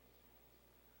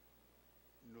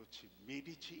 no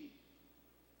timidity,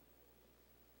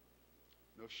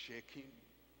 no shaking,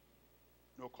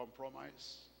 no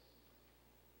compromise.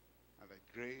 And the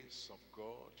grace of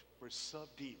God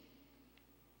preserved him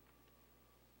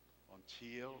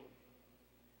until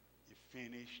he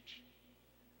finished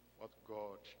what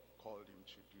God called him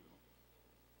to do.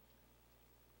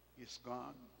 He's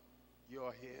gone.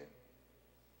 You're here.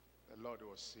 The Lord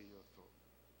will see you through.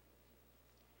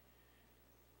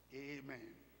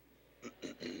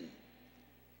 Amen.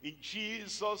 In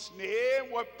Jesus'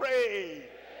 name we pray.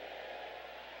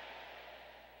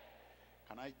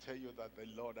 Can I tell you that the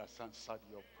Lord has answered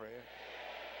your prayer?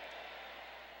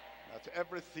 That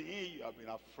everything you have been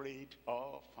afraid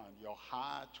of and your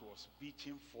heart was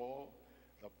beating for,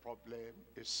 the problem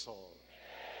is solved.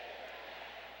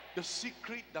 The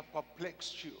secret that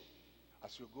perplexed you,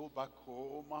 as you go back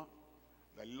home,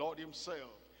 the Lord himself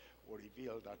will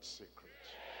reveal that secret.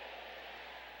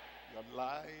 Your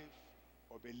life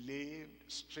will be lived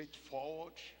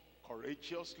straightforward,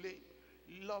 courageously,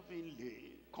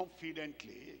 lovingly,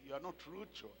 confidently. You are not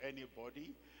rude to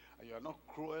anybody, and you are not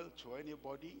cruel to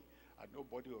anybody, and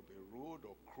nobody will be rude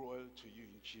or cruel to you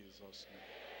in Jesus' name.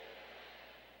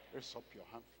 Raise up your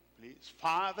hand, please.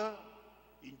 Father,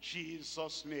 in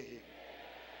Jesus' name,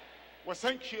 we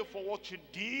thank you for what you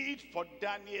did for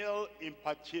Daniel in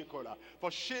particular,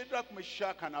 for Shadrach,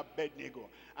 Meshach, and Abednego,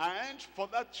 and for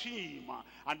that team.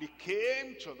 And he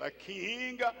came to the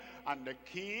king, and the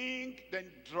king then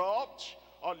dropped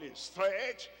all his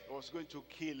threat. He was going to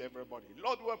kill everybody.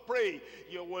 Lord, we pray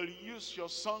you will use your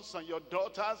sons and your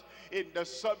daughters in the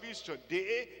service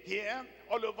today, here,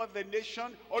 all over the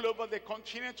nation, all over the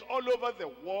continent, all over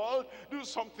the world. Do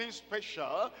something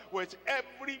special with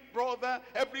every brother,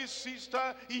 every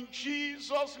sister, in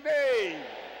Jesus' name.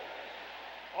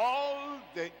 All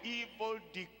the evil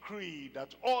decree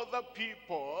that other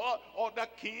people, other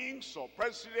kings or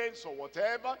presidents or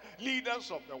whatever,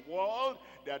 leaders of the world,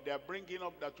 that they're bringing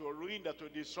up, that will ruin, that will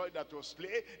destroy, that will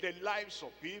slay the lives of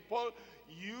people,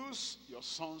 use your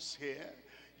sons here,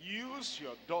 use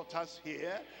your daughters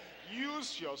here,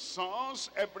 use your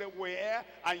sons everywhere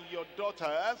and your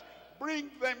daughters.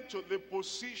 Bring them to the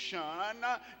position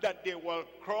that they will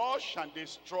crush and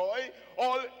destroy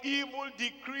all evil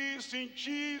decrees in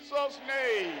Jesus'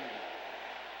 name.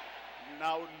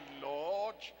 Now,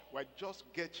 Lord, we're just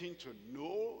getting to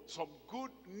know some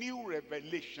good new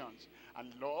revelations.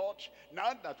 And Lord,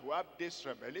 now that we have this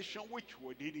revelation, which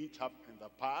we didn't have in the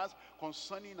past,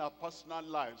 concerning our personal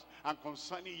lives, and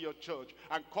concerning your church,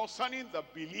 and concerning the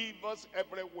believers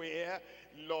everywhere,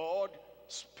 Lord,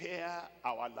 spare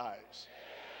our lives,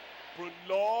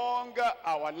 prolong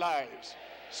our lives,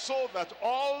 so that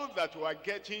all that we are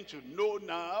getting to know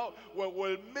now, we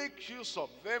will make use of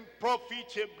them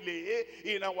profitably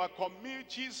in our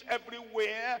communities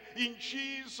everywhere, in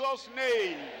Jesus'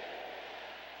 name.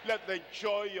 Let the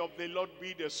joy of the Lord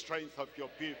be the strength of your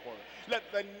people. Let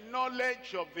the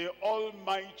knowledge of the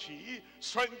Almighty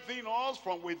strengthen us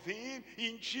from within,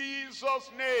 in Jesus'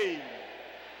 name.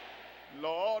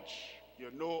 Lord, you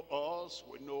know us,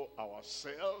 we know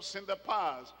ourselves. In the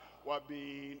past, we're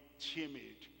being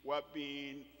timid, we're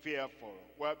being fearful,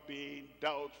 we're being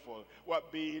doubtful, we're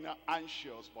being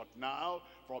anxious. But now,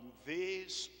 from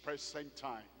this present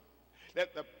time,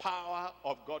 let the power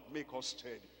of God make us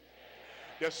steady.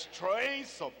 The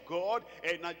strength of God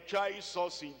energize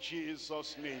us in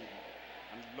Jesus' name.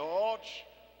 And Lord,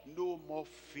 Lord, no more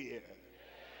fear.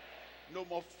 No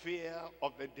more fear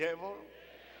of the devil.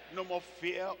 No more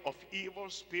fear of evil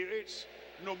spirits.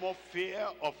 No more fear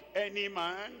of any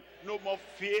man. No more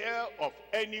fear of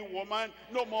any woman.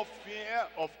 No more fear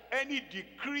of any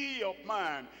decree of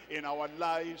man in our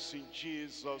lives in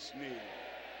Jesus' name.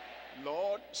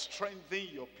 Lord, strengthen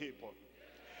your people.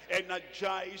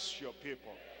 Energize your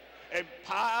people.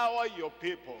 Empower your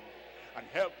people. And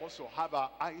help us to have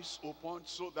our eyes open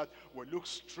so that we look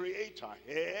straight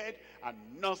ahead and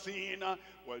nothing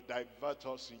will divert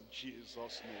us in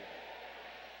Jesus' name.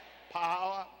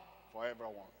 Power for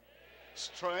everyone.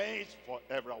 Strength for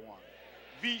everyone.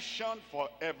 Vision for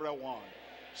everyone.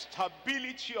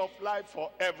 Stability of life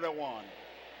for everyone.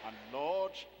 And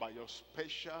Lord, by your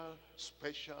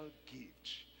special gift,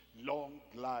 long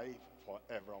life for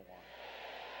everyone.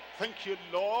 Thank you,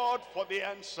 Lord, for the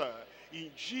answer. In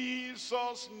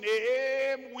Jesus'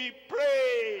 name we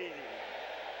pray.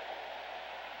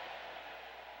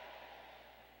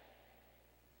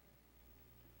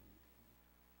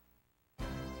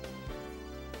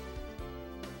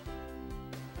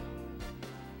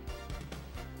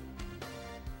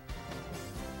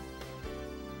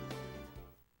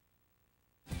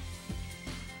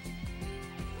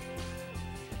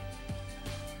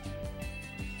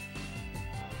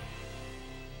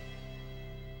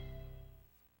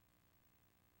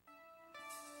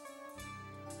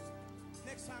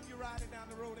 Next time you're riding down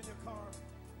the road in your car,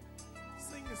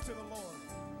 sing this to the Lord.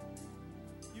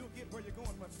 You'll get where you're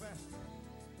going much faster.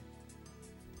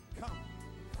 Come.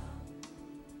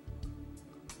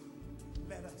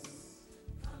 Let us.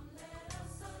 Come, let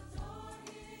us adore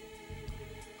Him.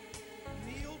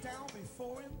 Kneel down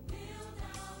before Him. Kneel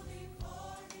down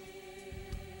before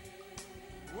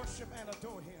Him. Worship and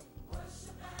adore Him.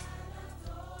 Worship and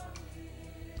adore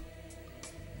Him.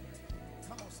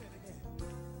 Come on, say it again.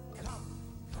 Come.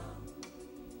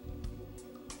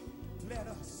 Let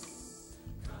us.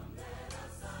 Come, let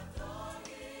us adore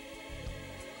Him.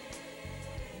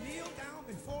 Kneel down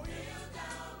before Him. Kneel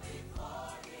down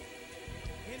before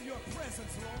Him. In your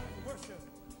presence, Lord, worship.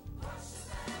 Worship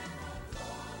and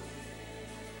adore Him.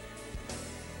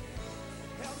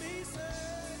 Help me say.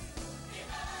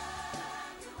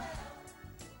 Emmanuel.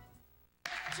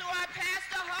 To our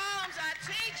Pastor Holmes, our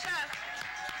teacher,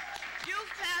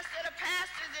 youth pastor, the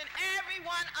pastors, and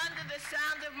everyone under the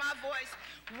sound of my voice,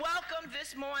 welcome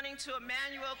this morning to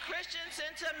Emmanuel Christian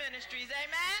Center Ministries.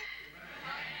 Amen?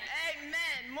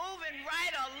 Amen. Moving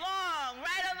right along,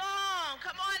 right along.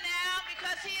 Come on now,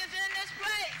 because He is in this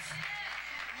place.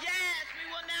 Yes,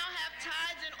 we will now have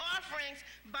tithes and offerings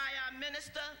by our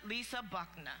minister, Lisa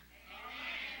Buckner.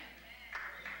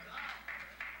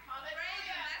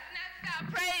 Let's not stop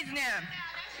praising Him.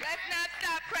 Let's not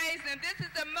stop praising Him. This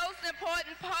is the most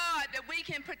important part that we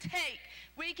can partake.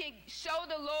 We can show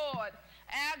the Lord,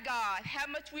 our God, how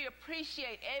much we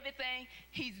appreciate everything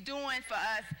He's doing for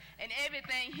us and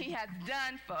everything He has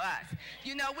done for us.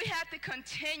 You know, we have to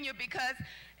continue because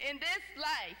in this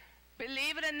life,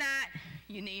 believe it or not,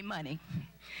 you need money.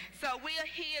 So we are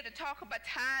here to talk about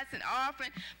tithes and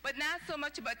offering, but not so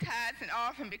much about tithes and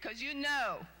offering because you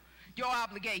know your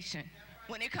obligation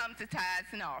when it comes to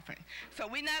tithes and offering. So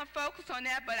we're not going to focus on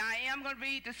that, but I am going to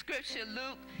read the scripture,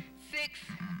 Luke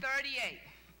 6:38.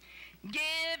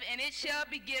 Give, and it shall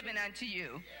be given unto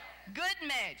you. Good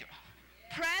measure,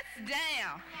 pressed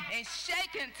down and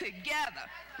shaken together,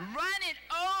 running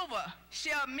over,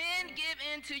 shall men give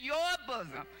into your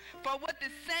bosom. For with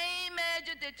the same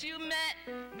measure that you met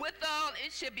withal,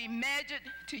 it shall be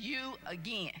measured to you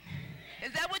again.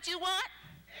 Is that what you want?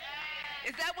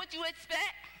 Is that what you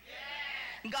expect?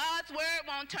 God's word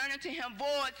won't turn into Him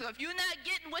void. So if you're not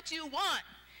getting what you want,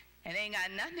 it ain't got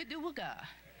nothing to do with God.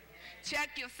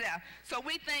 Check yourself. So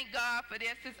we thank God for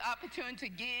this opportunity to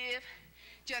give.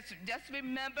 Just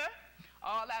remember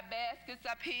all our baskets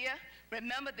up here.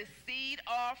 Remember the seed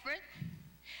offering.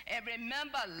 And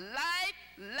remember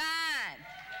Lifeline.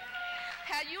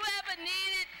 Have you ever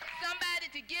needed somebody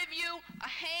to give you a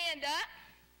hand up?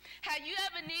 Have you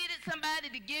ever needed somebody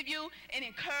to give you an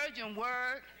encouraging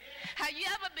word? Have you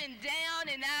ever been down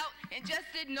and out and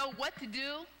just didn't know what to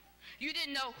do? You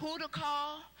didn't know who to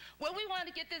call? Well, we want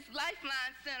to get this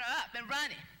Lifeline Center up and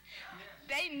running.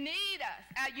 They need us.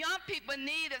 Our young people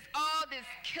need us. All this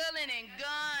killing and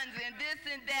guns and this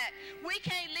and that. We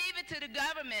can't leave it to the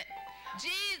government.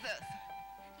 Jesus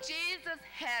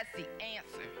has the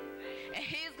answer. And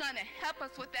He's going going to help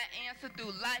us with that answer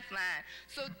through Lifeline.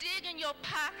 So dig in your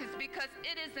pockets because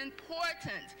it is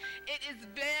important. It is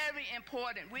very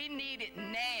important. We need it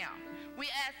now. We're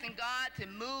asking God to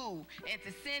move and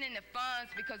to send in the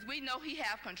funds because we know he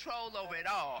has control over it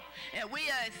all. And we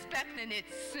are expecting it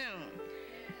soon.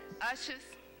 Ushers.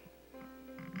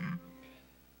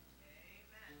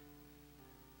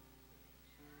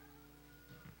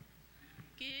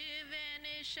 Given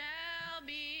it shall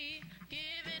be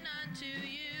given unto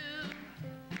you,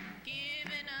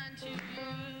 given unto you,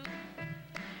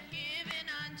 given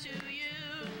unto you,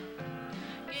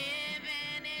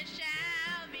 given it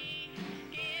shall be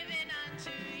given unto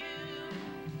you.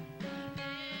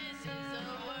 This is the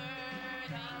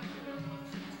word of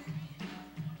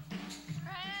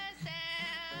pressed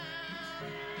down,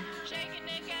 shaken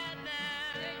together,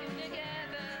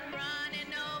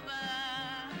 running over.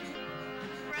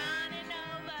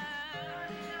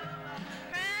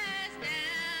 Pressed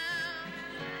down,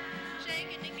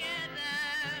 shaken together.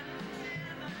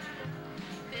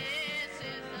 This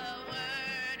is the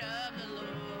word of the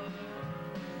Lord.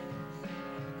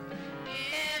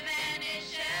 Given it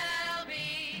shall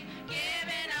be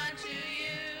given unto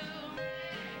you,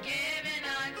 given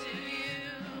unto you,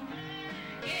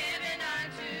 given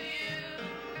unto you.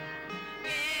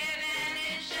 Given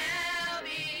it shall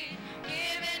be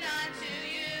given unto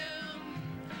you.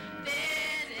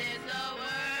 This is the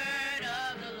word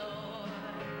of the Lord.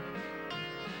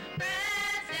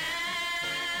 Pressed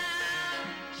down,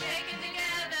 shaken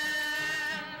together,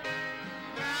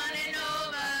 running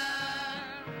over,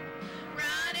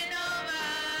 running over.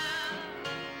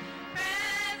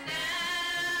 Pressed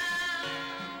down,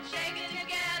 shaken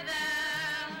together.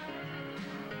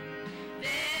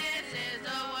 This is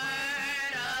the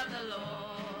word of the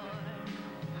Lord.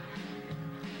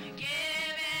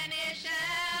 Given it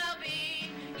shall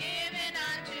be given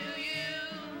unto you,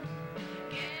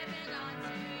 given unto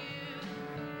you,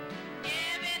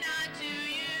 given unto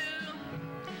you,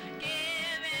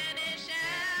 given it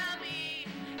shall be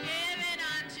given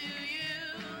unto you.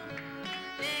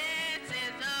 This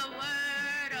is the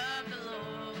word of the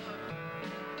Lord.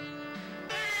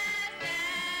 Pressed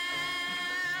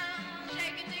down,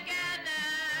 shaken together,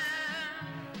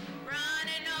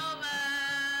 running over,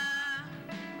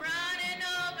 running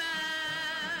over.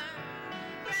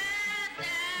 Pressed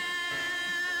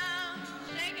down,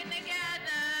 shaken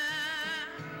together.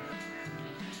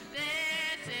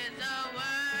 This is the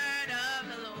word of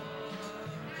the Lord.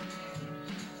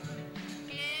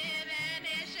 Given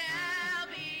it shall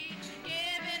be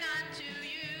given unto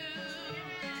you,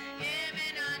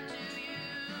 given unto you,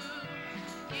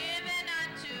 given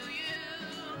unto you,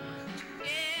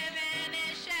 given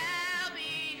it shall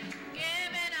be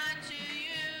given unto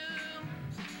you.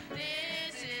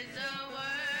 This is the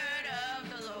word of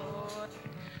the Lord.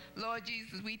 Lord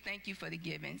Jesus, we thank you for the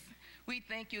givings. We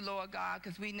thank you, Lord God,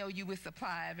 because we know you will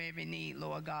supply of every need,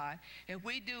 Lord God. If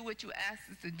we do what you ask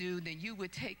us to do, then you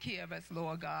would take care of us,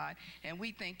 Lord God. And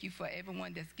we thank you for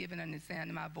everyone that's given under the sound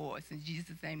of my voice. In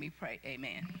Jesus' name we pray.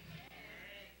 Amen.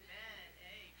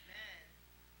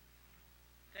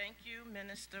 Thank you,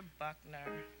 Minister Buckner.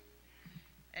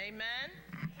 Amen.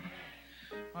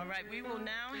 All right, we will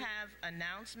now have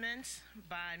announcements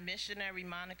by Missionary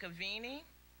Monica Vini,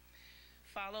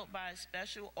 followed by a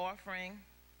special offering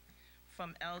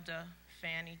from Elder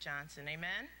Fanny Johnson.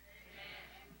 Amen.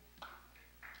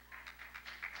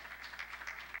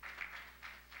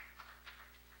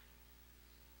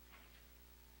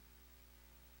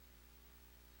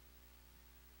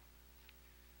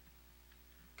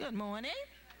 Good morning.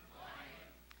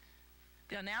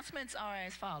 The announcements are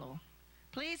as follows.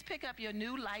 Please pick up your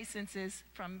new licenses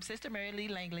from Sister Mary Lee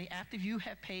Langley after you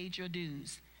have paid your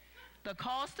dues. The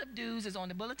cost of dues is on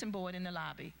the bulletin board in the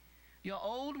lobby. Your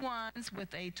old ones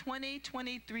with a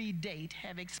 2023 date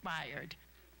have expired.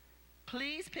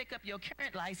 Please pick up your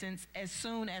current license as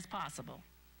soon as possible.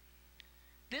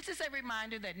 This is a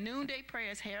reminder that noonday prayer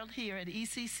is held here at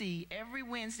ECC every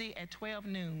Wednesday at 12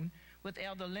 noon with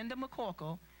Elder Linda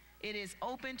McCorkle. It is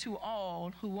open to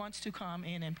all who wants to come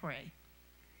in and pray.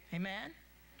 Amen.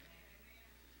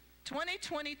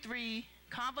 2023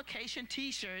 convocation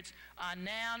t-shirts are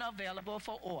now available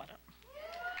for order.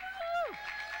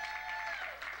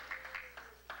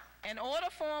 An order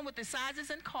form with the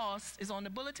sizes and costs is on the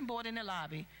bulletin board in the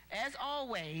lobby. As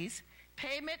always,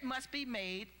 payment must be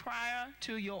made prior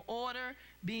to your order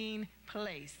being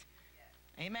placed.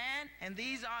 Amen. And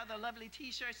these are the lovely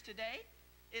t-shirts today.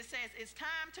 It says, it's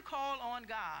time to call on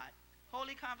God.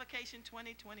 Holy Convocation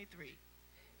 2023.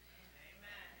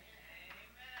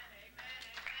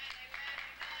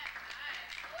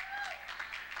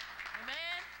 Amen.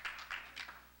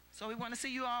 So we want to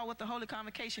see you all with the Holy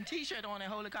Convocation t-shirt on at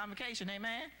Holy Convocation.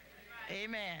 Amen?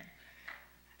 Amen.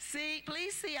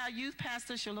 Please see our youth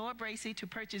pastor, Shalor Bracy, to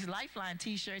purchase Lifeline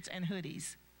t-shirts and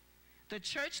hoodies. The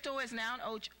church store is now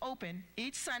open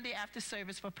each Sunday after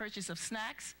service for purchase of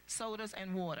snacks, sodas,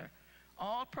 and water.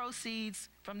 All proceeds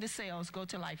from the sales go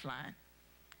to Lifeline.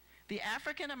 The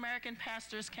African American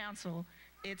Pastors Council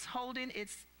is holding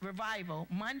its revival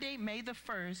Monday, May the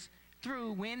 1st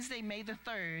through Wednesday, May the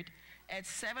 3rd at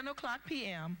 7 o'clock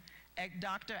p.m. at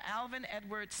Dr. Alvin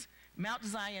Edwards Mount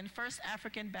Zion First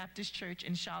African Baptist Church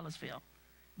in Charlottesville.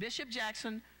 Bishop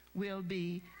Jackson will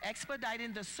be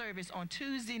expediting the service on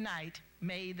Tuesday night,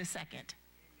 May the 2nd.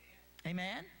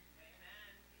 Amen?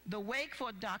 The wake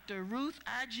for Dr. Ruth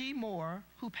I.G. Moore,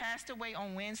 who passed away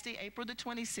on Wednesday, April the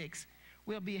 26th,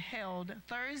 will be held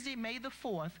Thursday, May the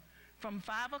 4th from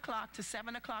 5 o'clock to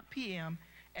 7 o'clock p.m.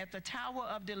 at the Tower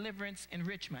of Deliverance in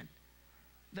Richmond.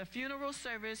 The funeral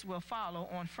service will follow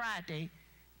on Friday,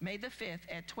 May the 5th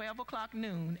at 12 o'clock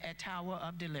noon at Tower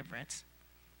of Deliverance.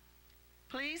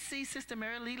 Please see Sister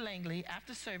Mary Lee Langley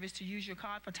after service to use your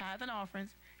card for tithe and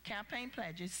offerings, campaign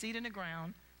pledges, seed in the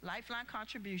ground, lifeline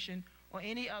contribution, or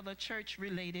any other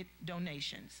church-related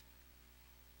donations.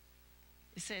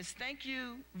 It says, thank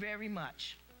you very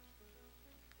much.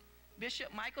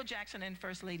 Bishop Michael Jackson and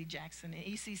First Lady Jackson and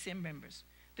ECC members.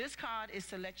 This card is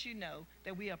to let you know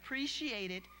that we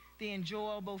appreciated the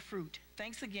enjoyable fruit.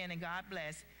 Thanks again, and God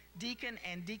bless Deacon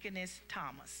and Deaconess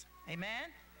Thomas.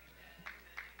 Amen?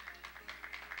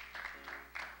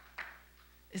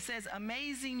 It says,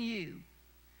 amazing you.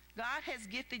 God has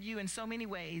gifted you in so many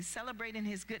ways, celebrating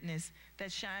his goodness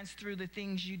that shines through the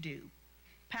things you do.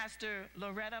 Pastor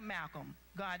Loretta Malcolm,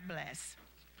 God bless.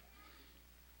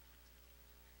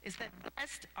 It said,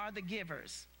 blessed are the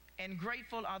givers and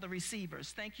grateful are the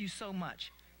receivers. Thank you so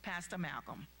much, Pastor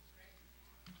Malcolm.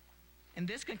 And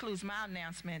this concludes my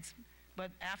announcements,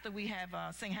 but after we have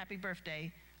sing happy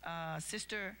birthday,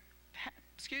 Pastor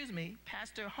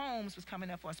Holmes was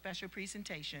coming up for a special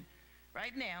presentation.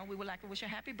 Right now, we would like to wish a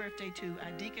happy birthday to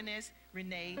our Deaconess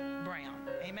Renee Brown.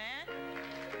 Amen?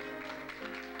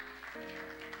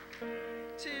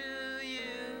 To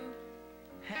you,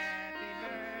 happy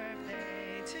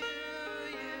birthday to you.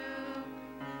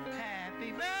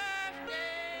 Happy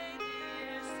birthday,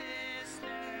 dear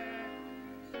sister.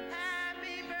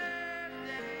 Happy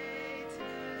birthday to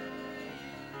you.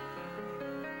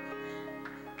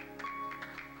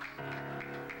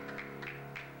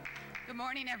 Good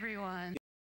morning, everyone. Thank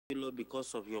you, Lord,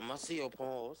 because of your mercy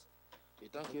upon us. We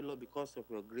thank you, Lord, because of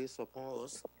your grace upon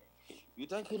us. We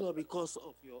thank you, Lord, because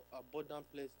of your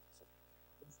abundant blessings.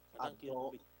 Thank you,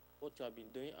 Lord, because what you have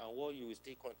been doing and what you will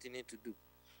still continue to do.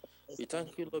 We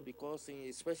thank you, Lord, because in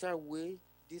a special way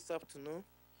this afternoon,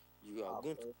 you are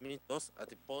going to meet us at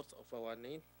the port of our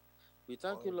name. We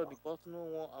thank you, Lord, because no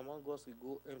one among us will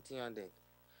go empty-handed.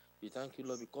 We thank you,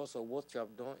 Lord, because of what you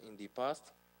have done in the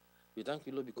past. We thank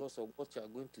you, Lord, because of what you are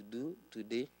going to do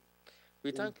today.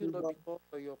 We thank you, Lord, because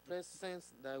of your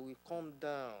presence that will come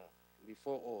down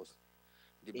before us.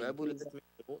 The Bible lets me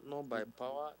know, not by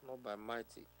power, not by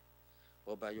mighty,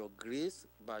 but by your grace,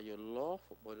 by your love,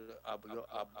 by your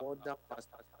abundant mercy.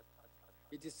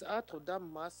 It is out of that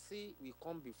mercy we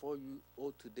come before you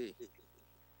all today.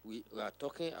 We are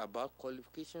talking about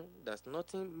qualification. There's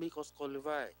nothing make us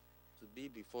qualify to be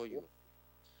before you.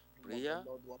 Prayer,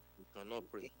 we cannot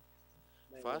pray.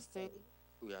 Fasting,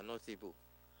 we are not able.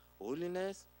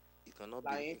 Holiness, it cannot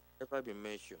ever be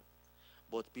mentioned.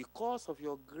 But because of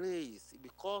your grace,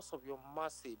 because of your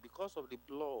mercy, because of the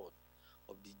blood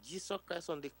of the Jesus Christ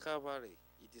on the Calvary,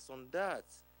 it is on that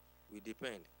we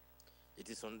depend. It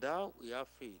is on that we have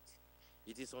faith.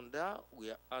 It is on that we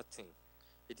are acting.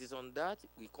 It is on that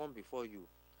we come before you.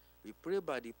 We pray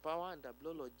by the power and the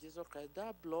blood of Jesus Christ.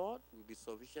 That blood will be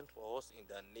sufficient for us in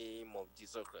the name of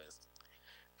Jesus Christ.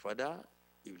 Father,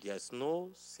 if there's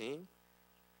no sin,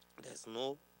 there's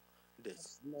no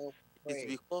death. It's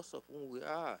because of whom we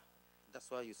are. That's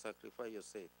why you sacrifice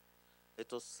yourself.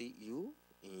 Let us see you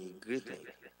in greatness,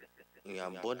 in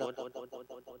abundance.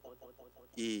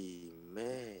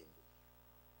 Amen.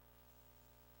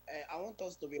 I want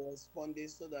us to be responding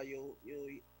so that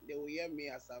they will hear me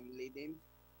as I'm leading.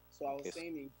 So I was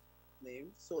saying in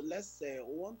name. So let's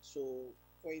want to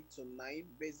pray tonight.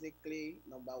 Basically,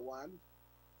 number one,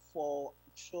 for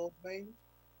children.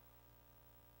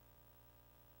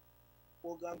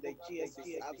 Program the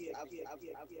GSC.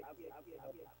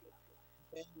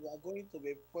 Then we are going to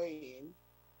be praying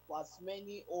for as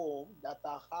many homes that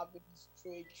are having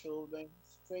stray children,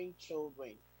 strange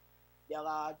children. There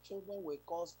are children we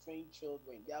call strange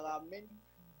children. There are many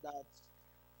that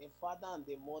the father and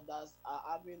the mothers are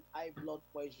having high blood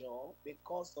pressure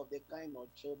because of the kind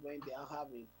of children they are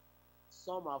having.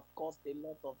 Some have caused a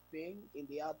lot of pain in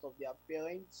the heart of their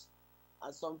parents,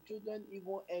 and some children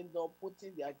even end up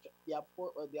putting their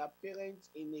parents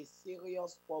in a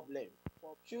serious problem.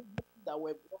 Children that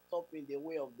were brought up in the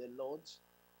way of the Lord,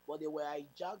 but they were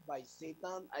hijacked by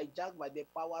Satan, hijacked by the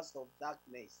powers of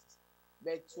darkness.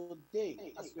 But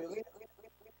today, as we read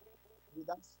with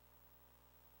us,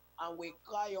 and we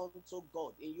cry unto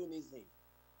God in unison,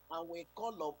 and we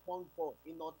call upon God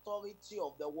in authority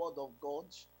of the word of God,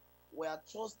 we are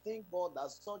trusting God that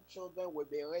such children will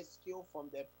be rescued from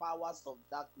the powers of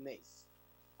darkness.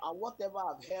 And whatever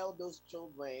have held those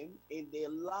children in the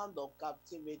land of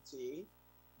captivity,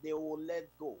 they will let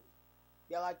go.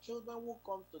 There are children who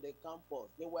come to the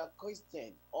campus, they were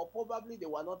Christian, or probably they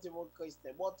were not even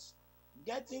Christian, but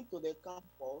getting to the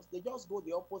campus, they just go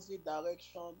the opposite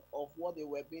direction of what they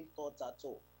were being taught at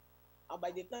home. And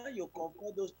by the time you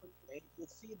compare those children, you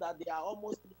see that they are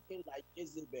almost looking like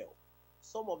Jezebel.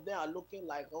 Some of them are looking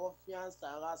like ruffians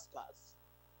and rascals.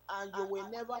 And you will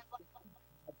never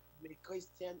be a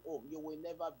Christian home. You will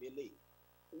never believe.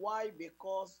 Why?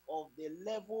 Because of the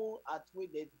level at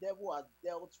which the devil has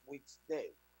dealt with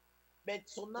them. But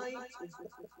tonight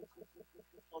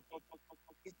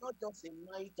it's not just a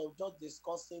night of just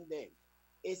discussing them.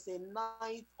 It's a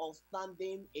night of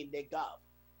standing in the gap.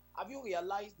 Have you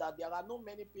realized that there are not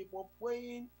many people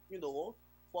praying,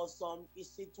 for some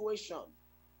situation?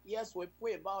 Yes, we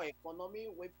pray about economy,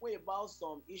 we pray about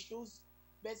some issues,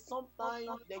 but sometimes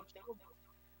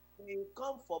we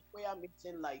come for prayer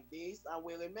meeting like this and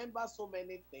we remember so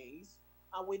many things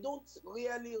and we don't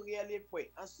really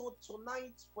pray. And so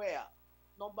tonight's prayer,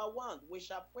 number one, we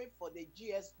shall pray for the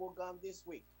GS program this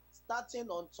week, starting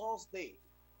on Thursday.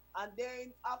 And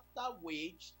then after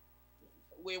which,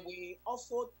 we will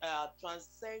also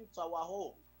transcend to our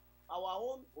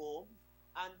own home,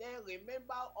 and then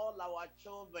remember all our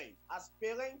children. As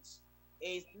parents,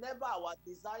 it's never our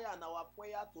desire and our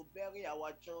prayer to bury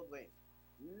our children.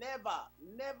 Never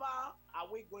are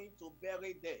we going to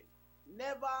bury them.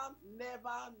 Never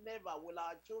will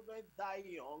our children die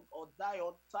young or die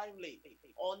untimely.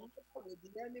 Or never will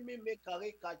the enemy make a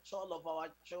caricature of our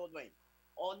children.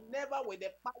 Or never will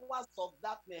the powers of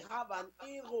darkness have an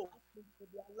inroad into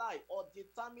their life or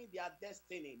determine their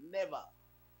destiny. Never.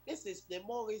 This is the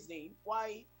more reason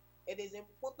why it is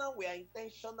important we are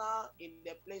intentional in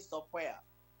the place of prayer.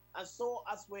 And so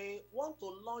as we want to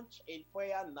launch in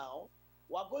prayer now,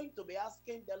 we are going to be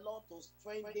asking the Lord to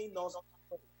strengthen us,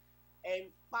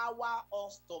 empower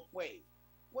us to pray.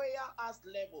 Prayer has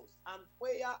levels and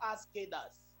prayer has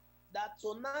cadres. That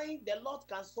tonight the Lord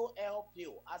can so help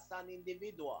you as an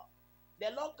individual. The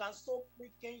Lord can so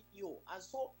quicken you and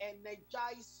so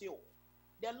energize you.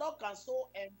 The Lord can so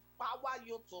empower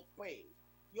you to pray.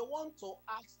 You want to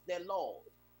ask the Lord,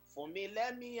 fún mi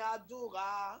lẹ́mí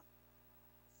àdúrà,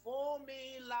 fún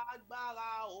mi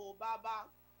lágbára o Baba,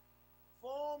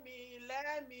 fún mi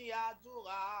lẹ́mí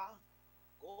àdúrà,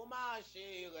 kó má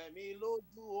ṣe rẹ̀ mí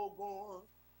lójú ogun,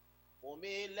 fún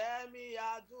mi lẹ́mí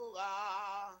àdúrà,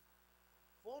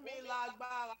 fún mi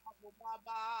lágbára o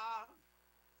Baba,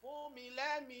 fún mi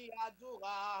lẹ́mí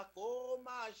àdúrà, kó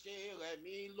má ṣe rẹ̀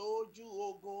mí lójú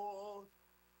ogun.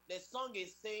 The song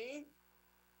is saying,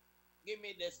 give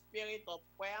me the spirit of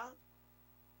prayer,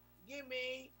 give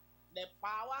me the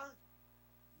power,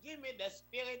 give me the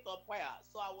spirit of prayer,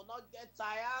 so I will not get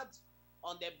tired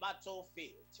on the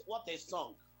battlefield. What a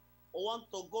song. We want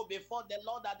to go before the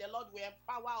Lord, that the Lord will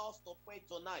empower us to pray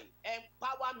tonight.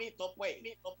 Empower me to pray.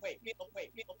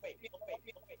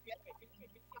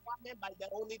 Empowerment by the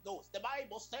Holy Ghost. The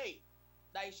Bible says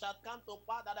that it shall come to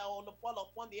pass that I will fall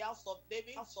upon the house of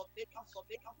David,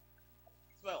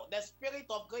 Well, the spirit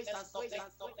of grace and supplication,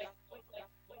 the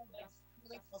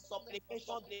spirit of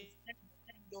supplication, they send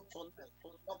you tonight to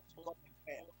talk to God in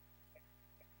prayer.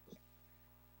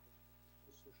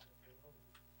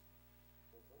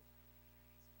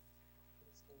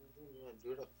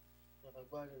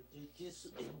 Agbára ẹ̀jẹ̀ Jésù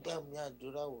ẹ̀dá mi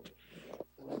àdúrà wò.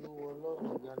 Olúwa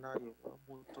Ọlọ́run ìyanu ayọ̀ bá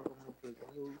mo tọrọ mo bẹ̀rẹ̀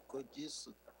ní orúkọ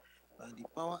Jésù. By the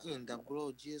power in the blood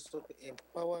of Jesus,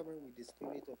 empower me with the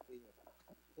spirit of prayer.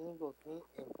 King of Kings,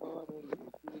 empower me with the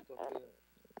spirit of prayer.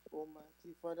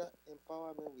 Almighty Father,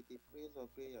 empower me with the spirit of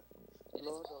prayer.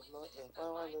 Lord of Lords,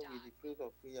 empower me with the spirit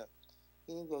of prayer.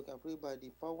 King of, I pray by the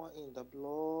power in the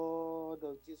blood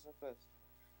of Jesus Christ.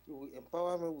 You will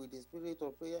empower me with the spirit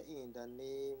of prayer in the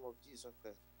name of Jesus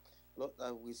Christ. Lord,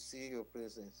 I will see your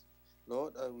presence.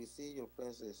 Lord, I will see your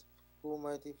presence.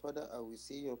 Almighty Father, I will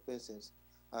see your presence.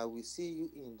 I will see you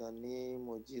in the name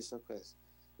of Jesus Christ.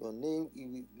 Your name,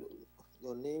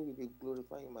 Your name will be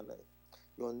glorified in my life.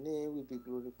 Your name will be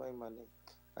glorified in my life.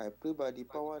 I pray by the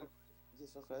power of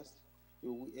Jesus Christ,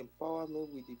 you will empower me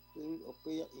with the spirit of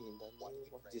prayer in the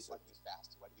name of Jesus.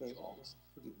 The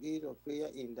spirit of prayer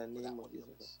in the name of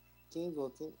Jesus. King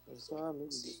of Kings, empower me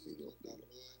with the spirit of prayer.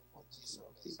 I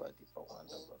pray by the power and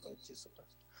the blood of Jesus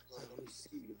Christ. I will see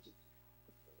you.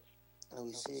 I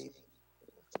will see you.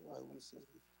 I will see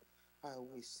you. I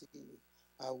will see you.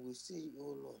 I will see you,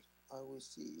 oh Lord. I will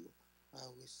see you. I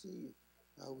will see you.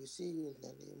 I will see you in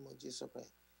the name of Jesus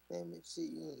Christ. Let me see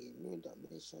you in a new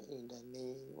dimension in the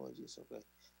name of Jesus Christ.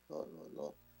 Lord, Lord,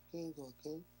 Lord, King of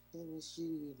Kings, let me see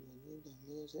you in a new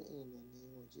dimension in the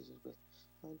name of Jesus Christ.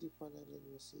 Mighty Father, let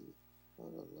me see you.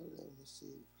 Lord, Lord, Lord, let me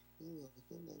see you. King of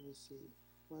Kings, let me see you.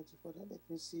 Mighty Father, let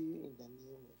me see you in the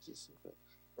name of Jesus Christ.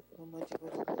 Almighty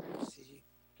Father, let me see you.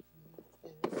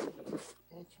 Let me see you.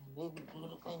 Let your name be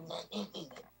glorified in my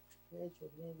name. Let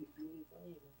your name be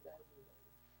glorified in my life.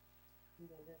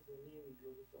 Let your name be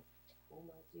glorified.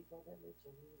 Almighty Father, let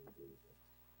your name be glorified.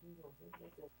 King of Kings,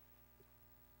 let your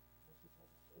Almighty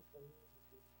Father, let your name be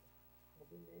glorified.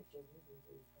 Let your name be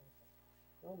glorified.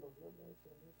 Lord of Lord, let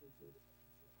your name be glorified.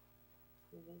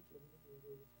 Let your name be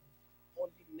glorified.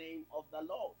 Holy name of the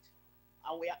Lord.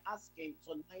 And we are asking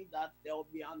tonight that there will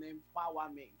be an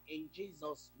empowerment. In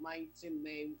Jesus' mighty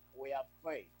name, we are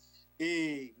prayed.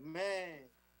 Amen.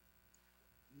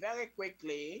 Very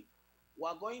quickly, we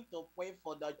are going to pray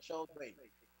for the children.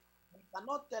 We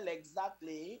cannot tell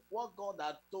exactly what God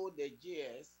had told the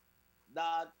GS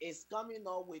that is coming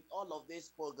up with all of this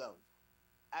program.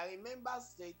 I remember,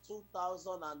 say,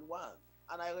 2001,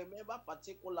 and I remember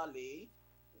particularly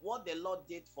what the Lord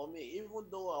did for me, even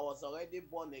though I was already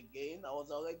born again, I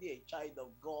was already a child of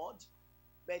God,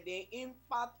 but the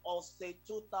impact of, say,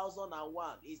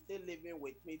 2001 is still living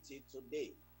with me till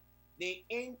today. The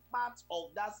impact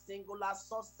of that singular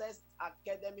Success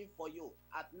Academy for You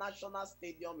at National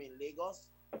Stadium in Lagos,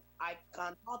 I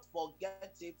cannot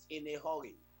forget it in a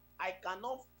hurry. I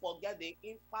cannot forget the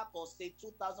impact of, say,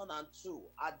 2002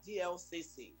 at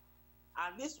DLCC.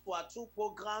 And these were two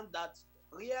programs that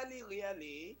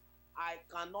really, I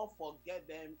cannot forget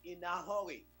them in a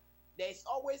hurry. There's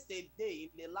always a day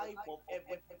in the life of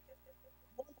everyone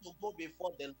who want to go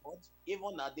before the Lord,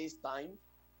 even at this time.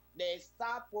 The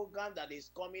star program that is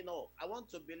coming up. I want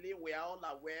to believe we are all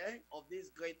aware of this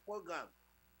great program.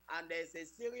 And there's a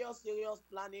serious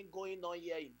planning going on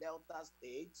here in Delta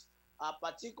State,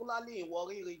 particularly in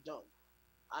Warri region.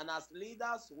 And as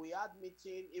leaders, we had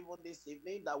meeting even this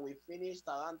evening that we finished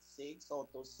around 6 or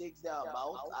to 6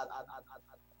 thereabout.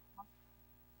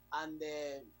 And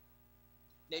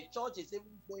the church is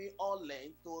even going all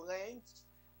in to rent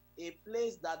a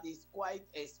place that is quite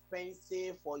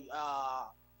expensive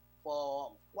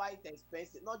for quite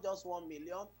expensive, not just 1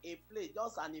 million, a place,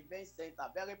 just an event center,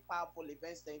 very powerful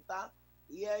event center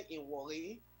here in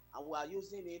Warri, and we are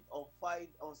using it on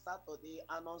Friday, on Saturday,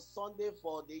 and on Sunday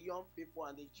for the young people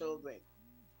and the children.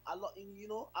 I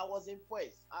was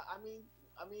impressed. I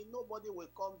mean, nobody will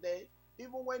come there,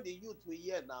 even when the youth will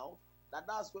hear now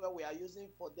that's where we are using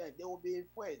for them. They will be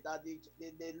impressed that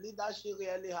the leadership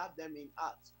really have them in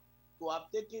heart to have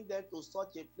taken them to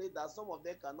such a place that some of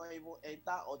them cannot even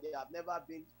enter or they have never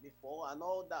been before and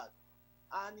all that.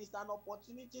 And it's an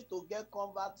opportunity to get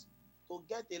converts, to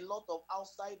get a lot of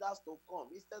outsiders to come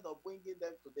instead of bringing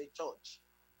them to the church.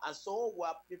 And so we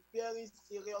are preparing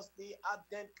seriously,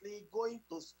 ardently, going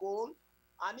to school,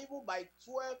 and even by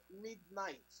 12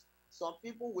 midnight, some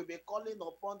people will be calling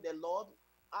upon the Lord,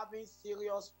 having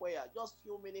serious prayer, just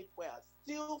few minute prayers,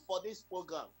 still for this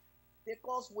program.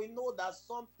 Because we know that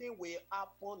something will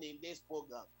happen in this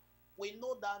program. We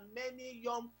know that many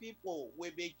young people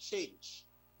will be changed.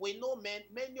 We know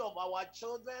many of our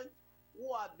children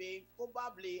who have been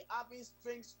probably having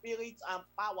strange spirits and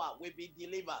power will be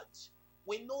delivered.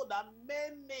 We know that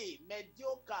many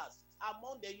mediocres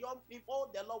among the young people,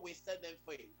 the Lord will set them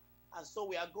free. And so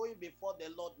we are going before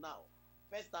the Lord now.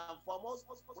 First and foremost,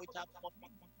 we shall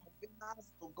commit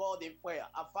to God in prayer.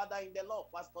 Our Father in the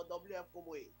Lord, Pastor W.F.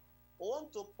 KUMUYI. We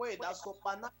want to pray that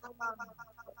supernatural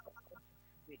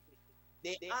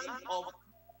the hand of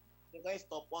the rest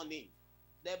upon him.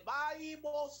 The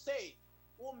Bible says,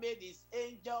 who made his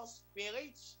angels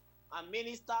spirits and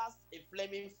ministers a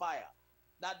flaming fire,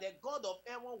 that the God of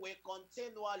heaven will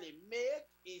continually make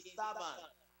his servant a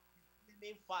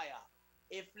flaming fire,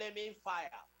 a flaming fire,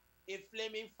 a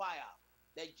flaming fire.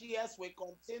 The GS will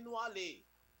continually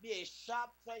be a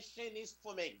sharp threshing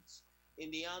instrument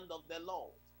in the hand of the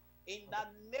Lord. In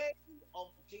the name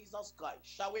of Jesus Christ,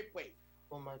 shall we pray?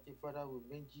 Almighty Father, we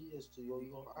bring GS to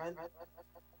your hand.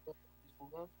 This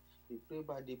program, We pray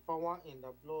by the power in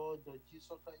the blood of Jesus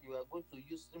Christ. You are going to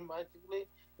use him mightily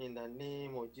in the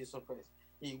name of Jesus Christ.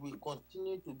 He will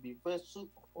continue to be vessel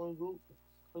upon you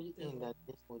in the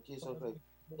name of Jesus Christ.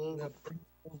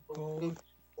 God,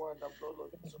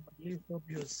 lift up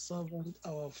your servant,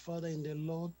 our Father in the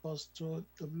Lord, Pastor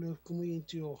W. Coming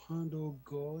into your hand, oh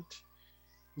God.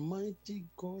 Mighty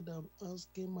God, I'm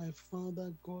asking my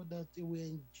Father God that he will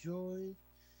enjoy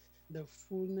the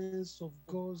fullness of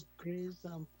God's grace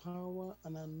and power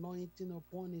and anointing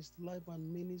upon his life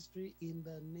and ministry in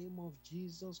the name of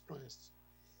Jesus Christ.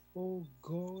 Oh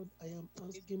God, I am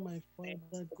asking my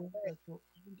Father God that your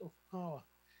hand of power,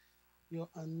 your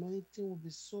anointing will be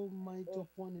so mighty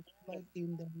upon his life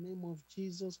in the name of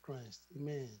Jesus Christ.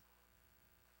 Amen.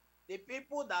 The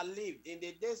people that lived in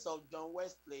the days of John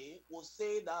Wesley will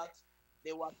say that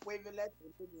they were privileged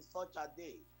to live in such a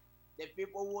day. The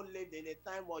people who lived in the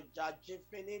time of Judge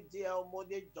Finney, D.L.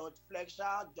 Moody, George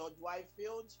Fletcher, George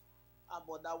Whitefield,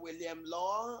 Brother William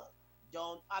Law,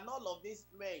 John, and all of these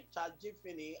men, Charles G.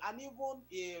 Finney, and even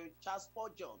Charles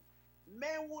Spurgeon,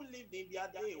 men who lived in their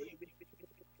day,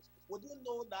 would you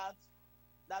know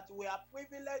that we are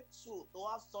privileged to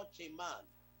have such a man?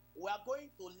 We are going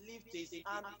to lift his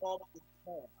hand up to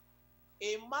God.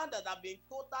 A man that has been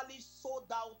totally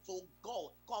sold out to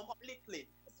God completely,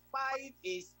 despite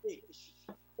his age.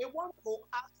 We want to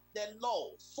ask the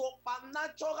Lord,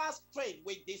 supernatural strength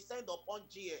will descend upon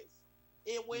GS.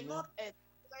 He will not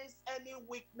experience any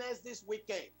weakness this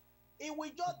weekend. He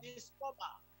will just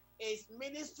discover he's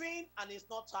ministering and he's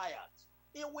not tired.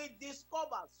 He will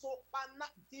discover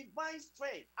divine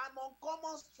strength and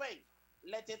uncommon strength.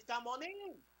 Let it come on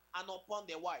him and upon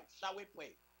the wife. Shall we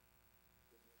pray?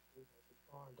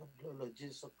 Oh, the blood of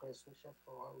Jesus Christ, we shall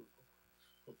power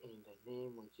in the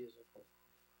name of Jesus Christ.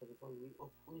 Because we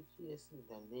open GS in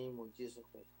the name of Jesus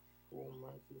Christ.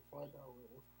 Almighty Father,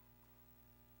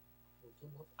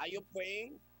 are you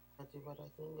praying? Mighty Father,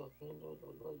 King of Kings,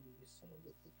 Lord, you will send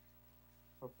the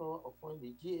power upon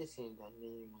the GS in the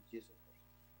name of Jesus Christ.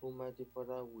 Almighty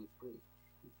Father, we pray.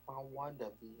 The power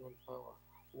that beyond power.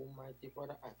 Almighty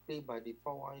Father, I pray by the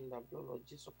power in the blood of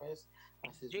Jesus Christ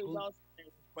as his Jesus,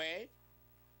 pray.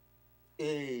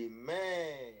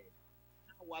 Amen.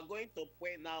 Now we are going to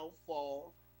pray now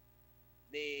for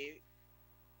the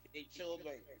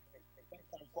children.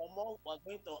 First and foremost, we are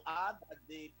going to add that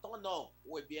the turn-up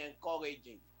will be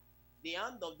encouraging. The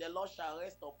hand of the Lord shall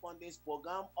rest upon this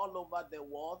program all over the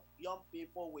world. Young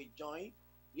people will join.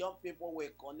 Young people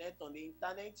will connect on the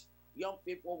internet. Young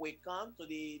people will come to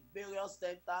the various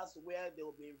centers where they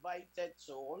will be invited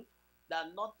to,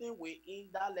 that nothing will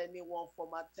hinder anyone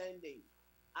from attending.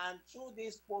 And through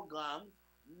this program,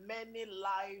 many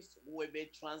lives will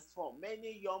be transformed.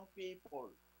 Many young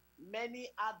people, many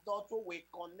adults will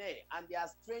connect, and they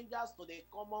are strangers to the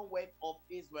Commonwealth of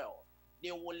Israel.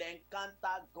 They will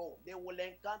encounter God. They will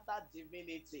encounter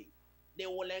divinity. They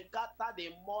will encounter the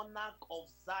monarch of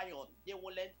Zion. They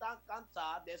will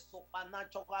encounter the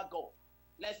supernatural God.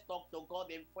 Let's talk to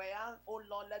God in prayer. Oh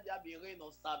Lord, let there be rain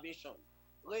of salvation.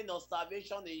 Rain of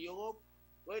salvation in Europe.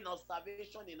 Rain of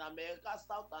salvation in America,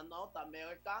 South and North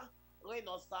America. Rain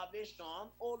of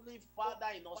salvation, Holy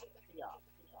Father, in Australia.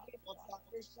 Rain of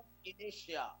salvation in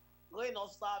Asia. Rain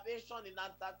of salvation in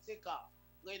Antarctica.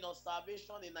 Rain of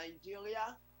salvation in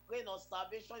Nigeria. Rain of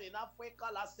salvation in Africa.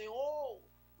 Let's say, oh,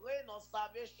 rain of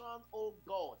salvation, oh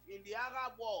God, in the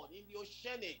Arab world, in the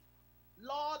Oceanic.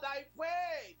 Lord, I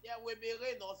pray there will be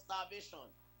rain of salvation.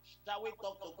 Shall we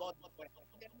talk to God in prayer?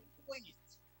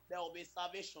 There will be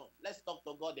salvation. Let's talk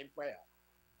to God in prayer.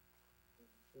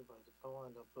 By the power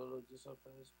and the blood of Jesus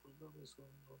Christ, program is going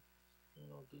on. You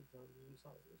know, give that will be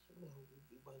salvation. There will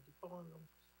be by the power and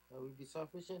there will be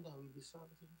salvation. There will be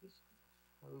salvation.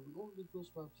 There will be Holy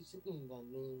Ghost baptism in the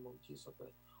name of Jesus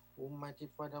Christ. Almighty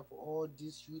Father, for all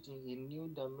these youth in a new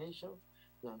dimension,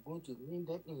 we are going to meet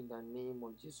them in the name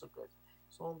of Jesus Christ.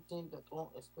 Something that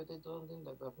unexpected, something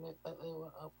that have never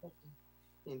ever happened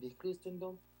in the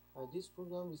Christendom. This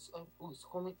program is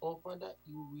coming up, Father,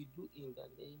 you will do in the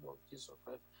name of Jesus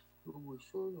Christ. You will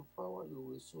show your power, you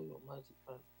will show your mighty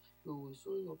power. You will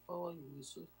show your power, you will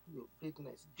show your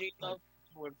greatness. Jesus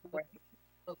will pray.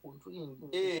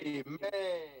 Amen.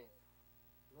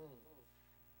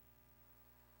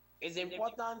 It's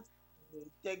important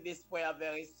to take this prayer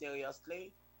very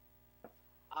seriously.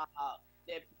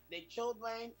 The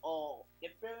children or the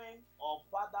parents or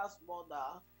father's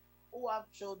mother who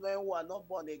have children who are not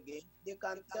born again, they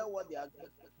can tell what they are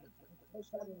going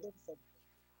through.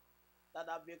 That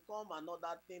have become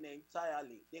another thing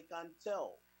entirely. They can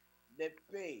tell the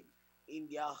pain in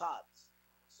their hearts.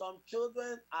 some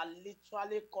children are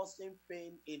literally causing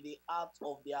pain in the heart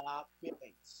of their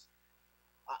parents.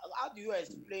 How do you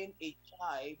explain a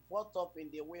child brought up in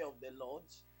the way of the Lord,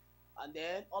 and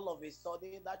then all of a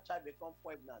sudden that child becomes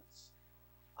pregnant,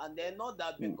 and then not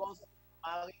that because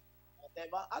married or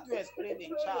whatever? How do you explain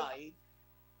a child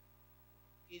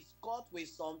is caught with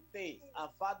some things, and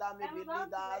father maybe leaders?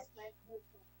 How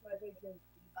do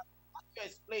you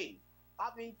explain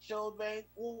having children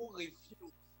who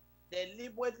refuse,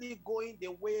 deliberately going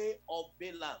the way of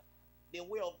Balaam, the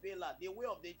way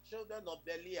of the children of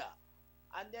Belial?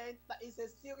 And then it's a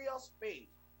serious pain.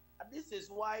 And this is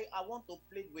why I want to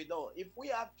plead with all. If we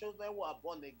have children who are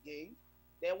born again,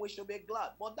 then we should be glad.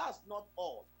 But that's not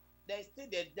all. There's still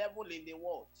the devil in the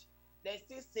world. There's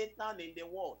still Satan in the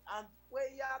world. And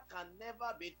prayer can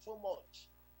never be too much.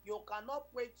 You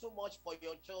cannot pray too much for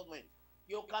your children.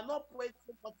 You cannot pray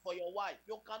too much for your wife.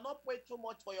 You cannot pray too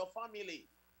much for your family.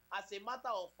 As a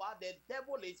matter of fact, the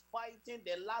devil is fighting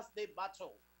the last day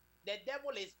battle. The devil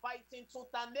is fighting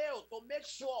tooth and nail to make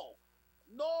sure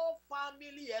no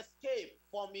family escape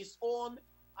from his own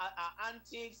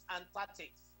antics and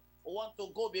tactics. We want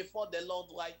to go before the Lord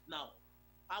right now.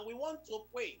 And we want to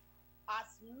pray.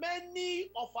 As many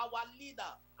of our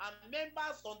leaders and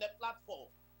members on the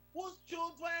platform whose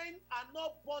children are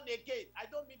not born again, I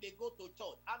don't mean they go to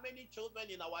church. How many children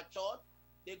in our church,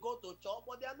 they go to church,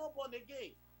 but they are not born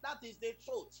again? That is the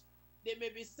truth. They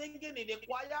may be singing in the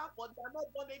choir, but they are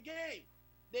not born again.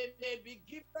 They may be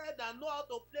gifted and know how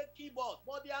to play keyboard,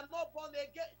 but they are not born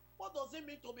again. What does it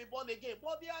mean to be born again?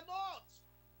 But they are not.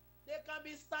 They can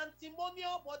be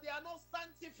sanctimonial, but they are not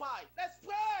sanctified. Let's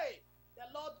pray. The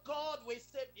Lord God will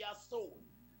save their soul.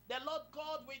 The Lord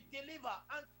God will deliver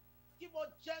and give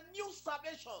us genuine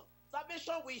salvation.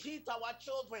 Salvation will hit our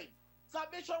children.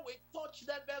 Salvation will touch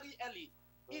them very early.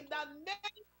 In the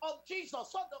name of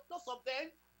Jesus, so those of them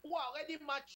who are already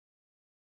mature,